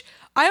 which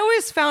I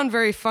always found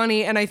very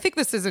funny, and I think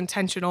this is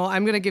intentional.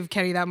 I'm gonna give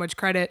Kenny that much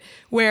credit,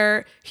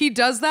 where he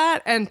does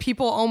that and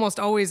people almost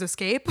always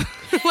escape,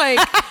 like,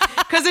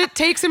 because it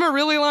takes him a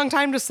really long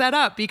time to set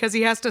up, because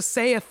he has to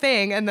say a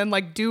thing and then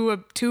like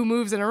do 2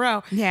 moves in a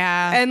row.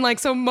 Yeah, and like,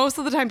 so most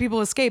of the time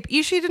people escape.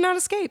 Ishii did not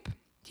escape.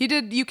 He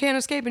did you can't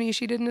escape, and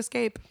Ishii didn't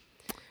escape,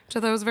 which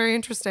I thought was very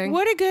interesting.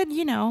 What a good,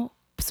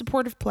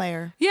 supportive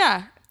player.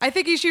 Yeah. I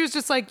think Ishii was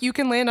just like, you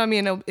can land on me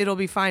and it'll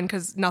be fine,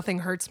 because nothing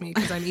hurts me,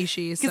 because I'm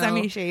Ishii. Because I'm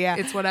Ishii, yeah.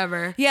 It's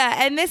whatever.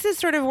 Yeah, and this is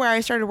sort of where I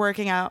started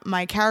working out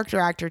my character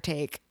actor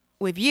take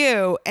with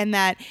you, and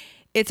that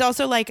it's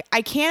also like,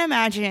 I can't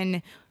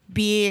imagine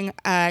being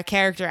a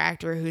character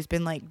actor who's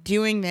been like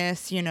doing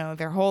this,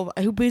 their whole,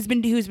 who's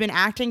been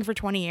acting for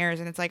 20 years,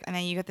 and it's like, and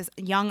then you get this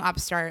young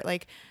upstart.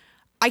 Like,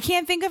 I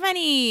can't think of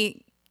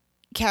any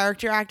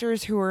character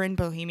actors who are in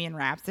Bohemian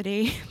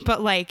Rhapsody,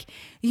 but like,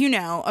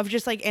 of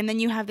just like, and then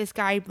you have this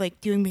guy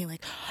like doing me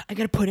like, I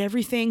gotta put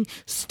everything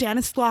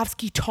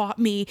Stanislavski taught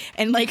me,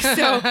 and like,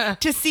 so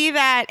to see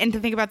that and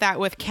to think about that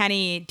with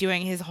Kenny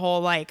doing his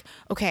whole like,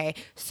 okay,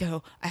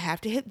 so I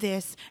have to hit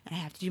this and I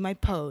have to do my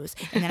pose,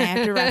 and then I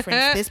have to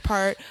reference this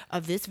part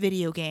of this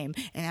video game,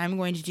 and I'm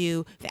going to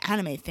do the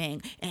anime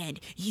thing, and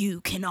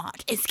you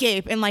cannot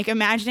escape, and like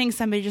imagining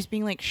somebody just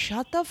being like,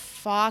 shut the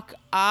fuck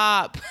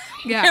up.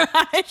 Yeah. You're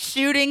on a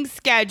shooting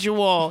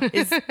schedule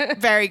is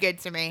very good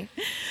to me.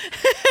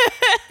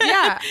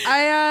 Yeah,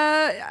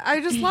 I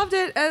just loved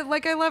it.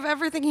 Like, I love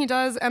everything he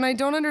does, and I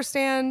don't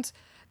understand.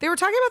 They were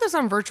talking about this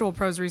on Virtual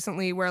Pros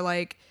recently, where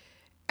like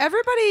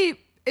everybody,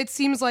 it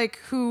seems like,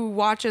 who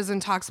watches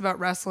and talks about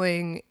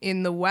wrestling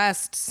in the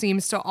West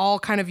seems to all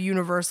kind of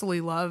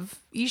universally love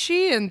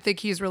Ishii and think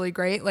he's really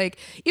great. Like,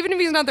 even if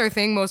he's not their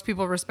thing, most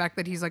people respect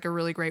that he's like a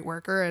really great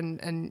worker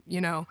and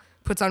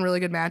puts on really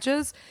good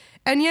matches.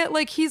 And yet,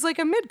 like, he's like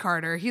a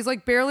mid-carder. He's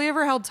like barely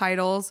ever held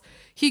titles.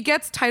 He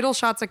gets title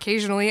shots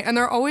occasionally, and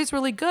they're always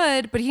really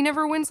good, but he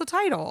never wins the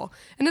title.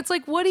 And it's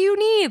like, what do you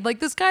need?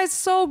 Like, this guy's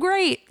so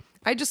great.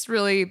 I just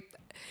really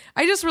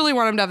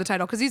want him to have the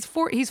title, because he's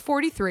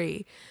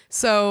 43.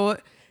 So,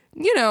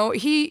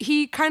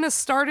 he kind of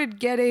started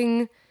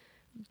getting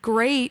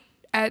great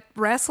at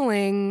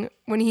wrestling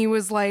when he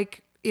was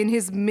like in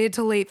his mid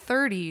to late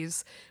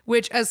 30s,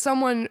 which, as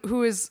someone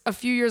who is a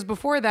few years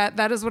before that,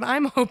 that is what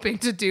I'm hoping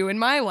to do in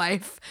my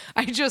life.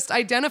 I just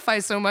identify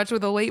so much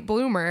with a late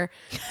bloomer.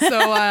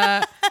 So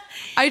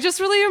I just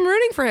really am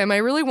rooting for him. I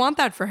really want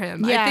that for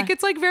him. Yeah. I think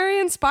it's like very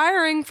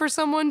inspiring for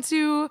someone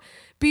to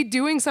be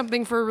doing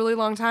something for a really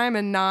long time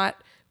and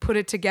not put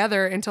it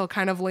together until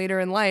kind of later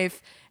in life,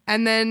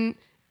 and then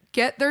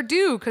get their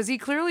due, because he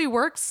clearly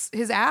works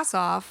his ass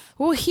off.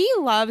 Well, he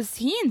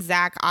and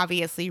Zach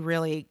obviously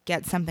really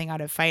get something out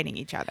of fighting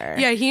each other.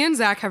 Yeah, he and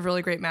Zach have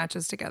really great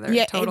matches together.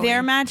 Yeah, totally.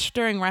 Their match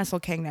during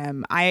Wrestle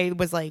Kingdom, I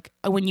was like,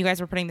 when you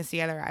guys were putting this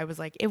together, I was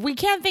like, if we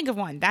can't think of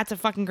one, that's a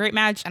fucking great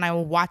match, and I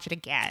will watch it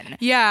again.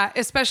 Yeah,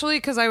 especially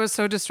because I was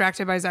so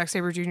distracted by Zack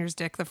Sabre Jr.'s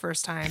dick the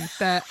first time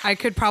that I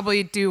could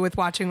probably do with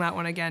watching that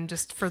one again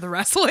just for the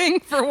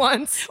wrestling for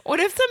once. What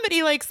if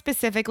somebody like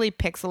specifically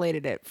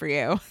pixelated it for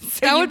you? So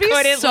that would be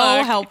so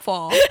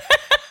helpful.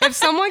 If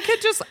someone could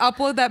just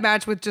upload that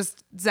match with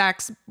just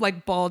Zach's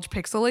like bulge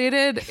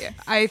pixelated,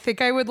 I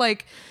think I would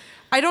like.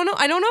 I don't know if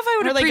I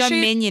would appreciate like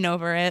a minion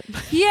over it.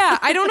 Yeah,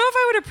 I don't know if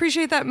I would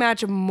appreciate that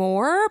match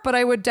more, but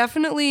I would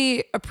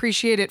definitely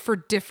appreciate it for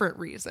different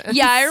reasons.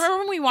 Yeah, I remember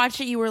when we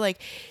watched it, you were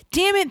like,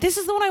 damn it, this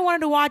is the one I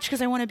wanted to watch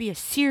because I want to be a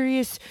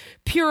serious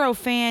Puro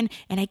fan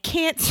and I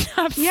can't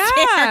stop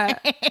staring.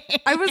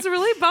 I was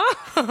really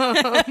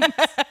bummed.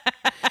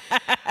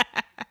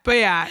 But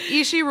yeah,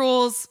 Ishii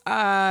rules.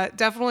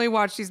 Definitely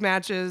watch these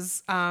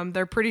matches.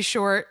 They're pretty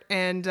short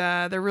and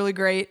they're really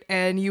great.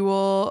 And you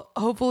will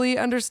hopefully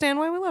understand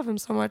why we love him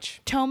so much.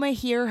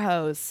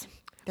 Tomohiro's.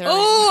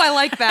 Oh, I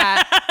like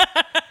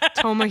that.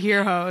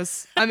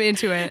 Tomohiro's. I'm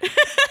into it.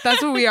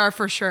 That's what we are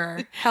for sure.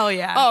 Hell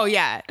yeah. Oh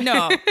yeah.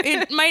 No,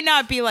 it might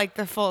not be like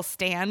the full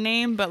stand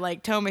name, but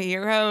like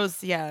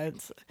Tomohiro's. Yeah,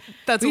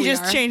 that's what we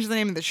just are. Changed the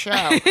name of the show.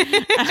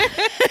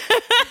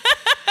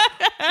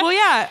 Well,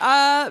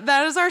 yeah,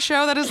 that is our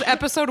show. That is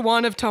episode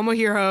 1 of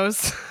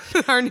Tomohiro's.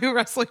 our new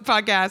wrestling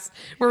podcast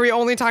where we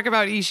only talk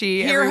about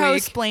Ishii every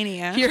week.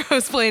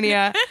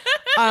 Hero-splania.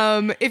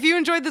 If you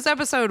enjoyed this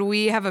episode,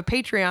 we have a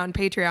Patreon,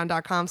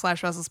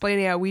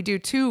 patreon.com/WrestleSplania. We do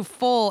 2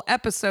 full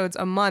episodes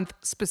a month,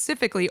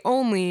 specifically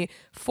only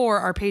for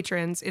our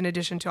patrons, in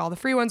addition to all the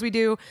free ones we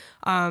do.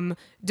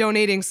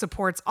 Donating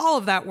supports all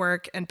of that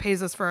work and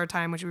pays us for our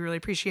time, which we really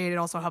appreciate. It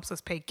also helps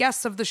us pay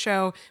guests of the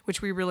show,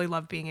 which we really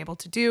love being able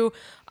to do.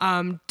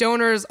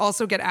 Donors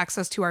also get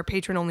access to our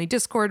patron-only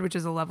Discord, which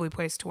is a lovely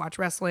place to watch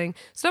wrestling.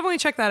 So definitely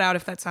check that out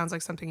if that sounds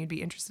like something you'd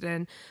be interested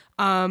in.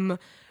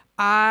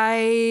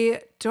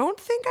 I don't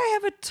think I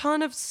have a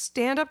ton of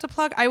stand-up to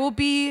plug. I will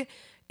be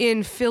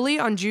in Philly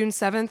on June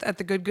 7th at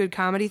the Good Good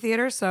Comedy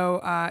Theater.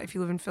 So if you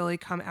live in Philly,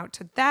 come out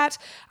to that.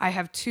 I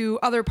have 2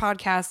 other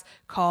podcasts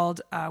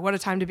called What a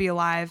Time to Be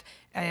Alive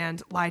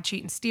and Lie,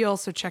 Cheat, and Steal.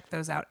 So check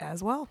those out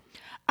as well.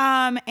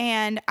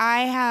 And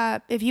I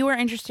have, if you are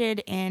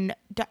interested in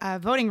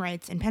voting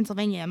rights in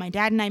Pennsylvania, my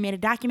dad and I made a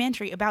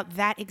documentary about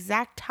that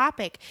exact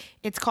topic.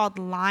 It's called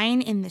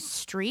Line in the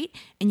Street,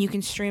 and you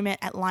can stream it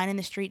at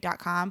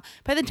lineinthestreet.com.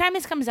 By the time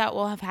this comes out,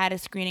 we'll have had a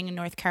screening in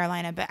North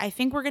Carolina, but I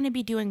think we're going to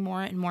be doing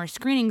more and more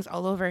screenings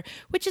all over,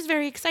 which is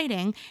very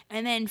exciting.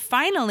 And then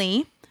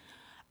finally,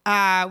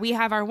 we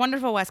have our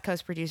wonderful West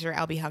Coast producer,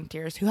 LB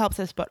Hunktears, who helps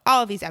us put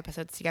all of these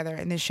episodes together,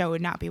 and this show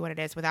would not be what it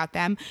is without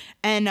them.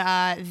 And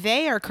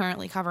they are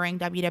currently covering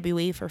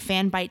WWE for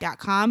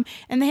fanbite.com,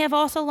 and they have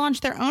also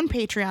launched their own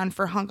Patreon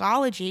for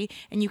Hunkology,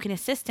 and you can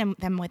assist them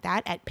with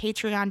that at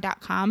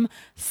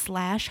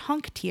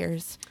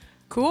patreon.com/Hunktears.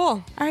 Cool.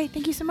 All right,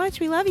 thank you so much.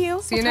 We love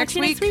you. See you next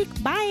week.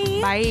 Bye.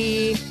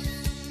 Bye.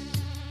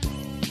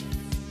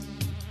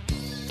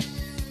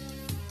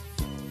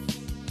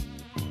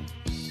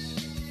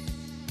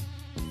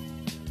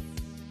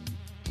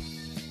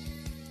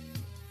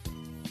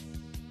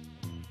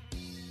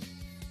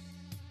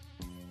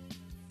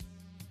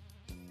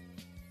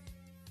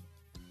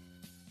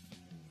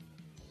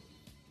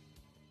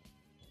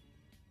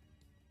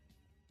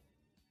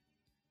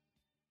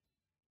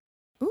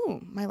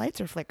 Ooh, my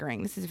lights are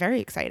flickering. This is very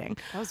exciting.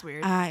 That was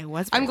weird.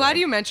 I'm glad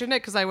you mentioned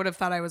it because I would have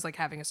thought I was like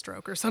having a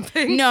stroke or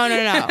something. No.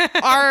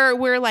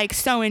 We're like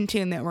so in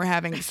tune that we're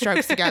having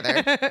strokes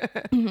together.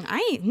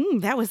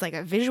 That was like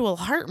a visual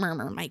heart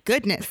murmur. My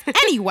goodness.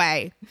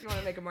 Anyway. You want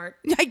to make a mark?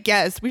 I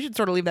guess we should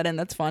sort of leave that in.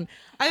 That's fun.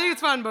 I think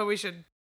it's fun, but we should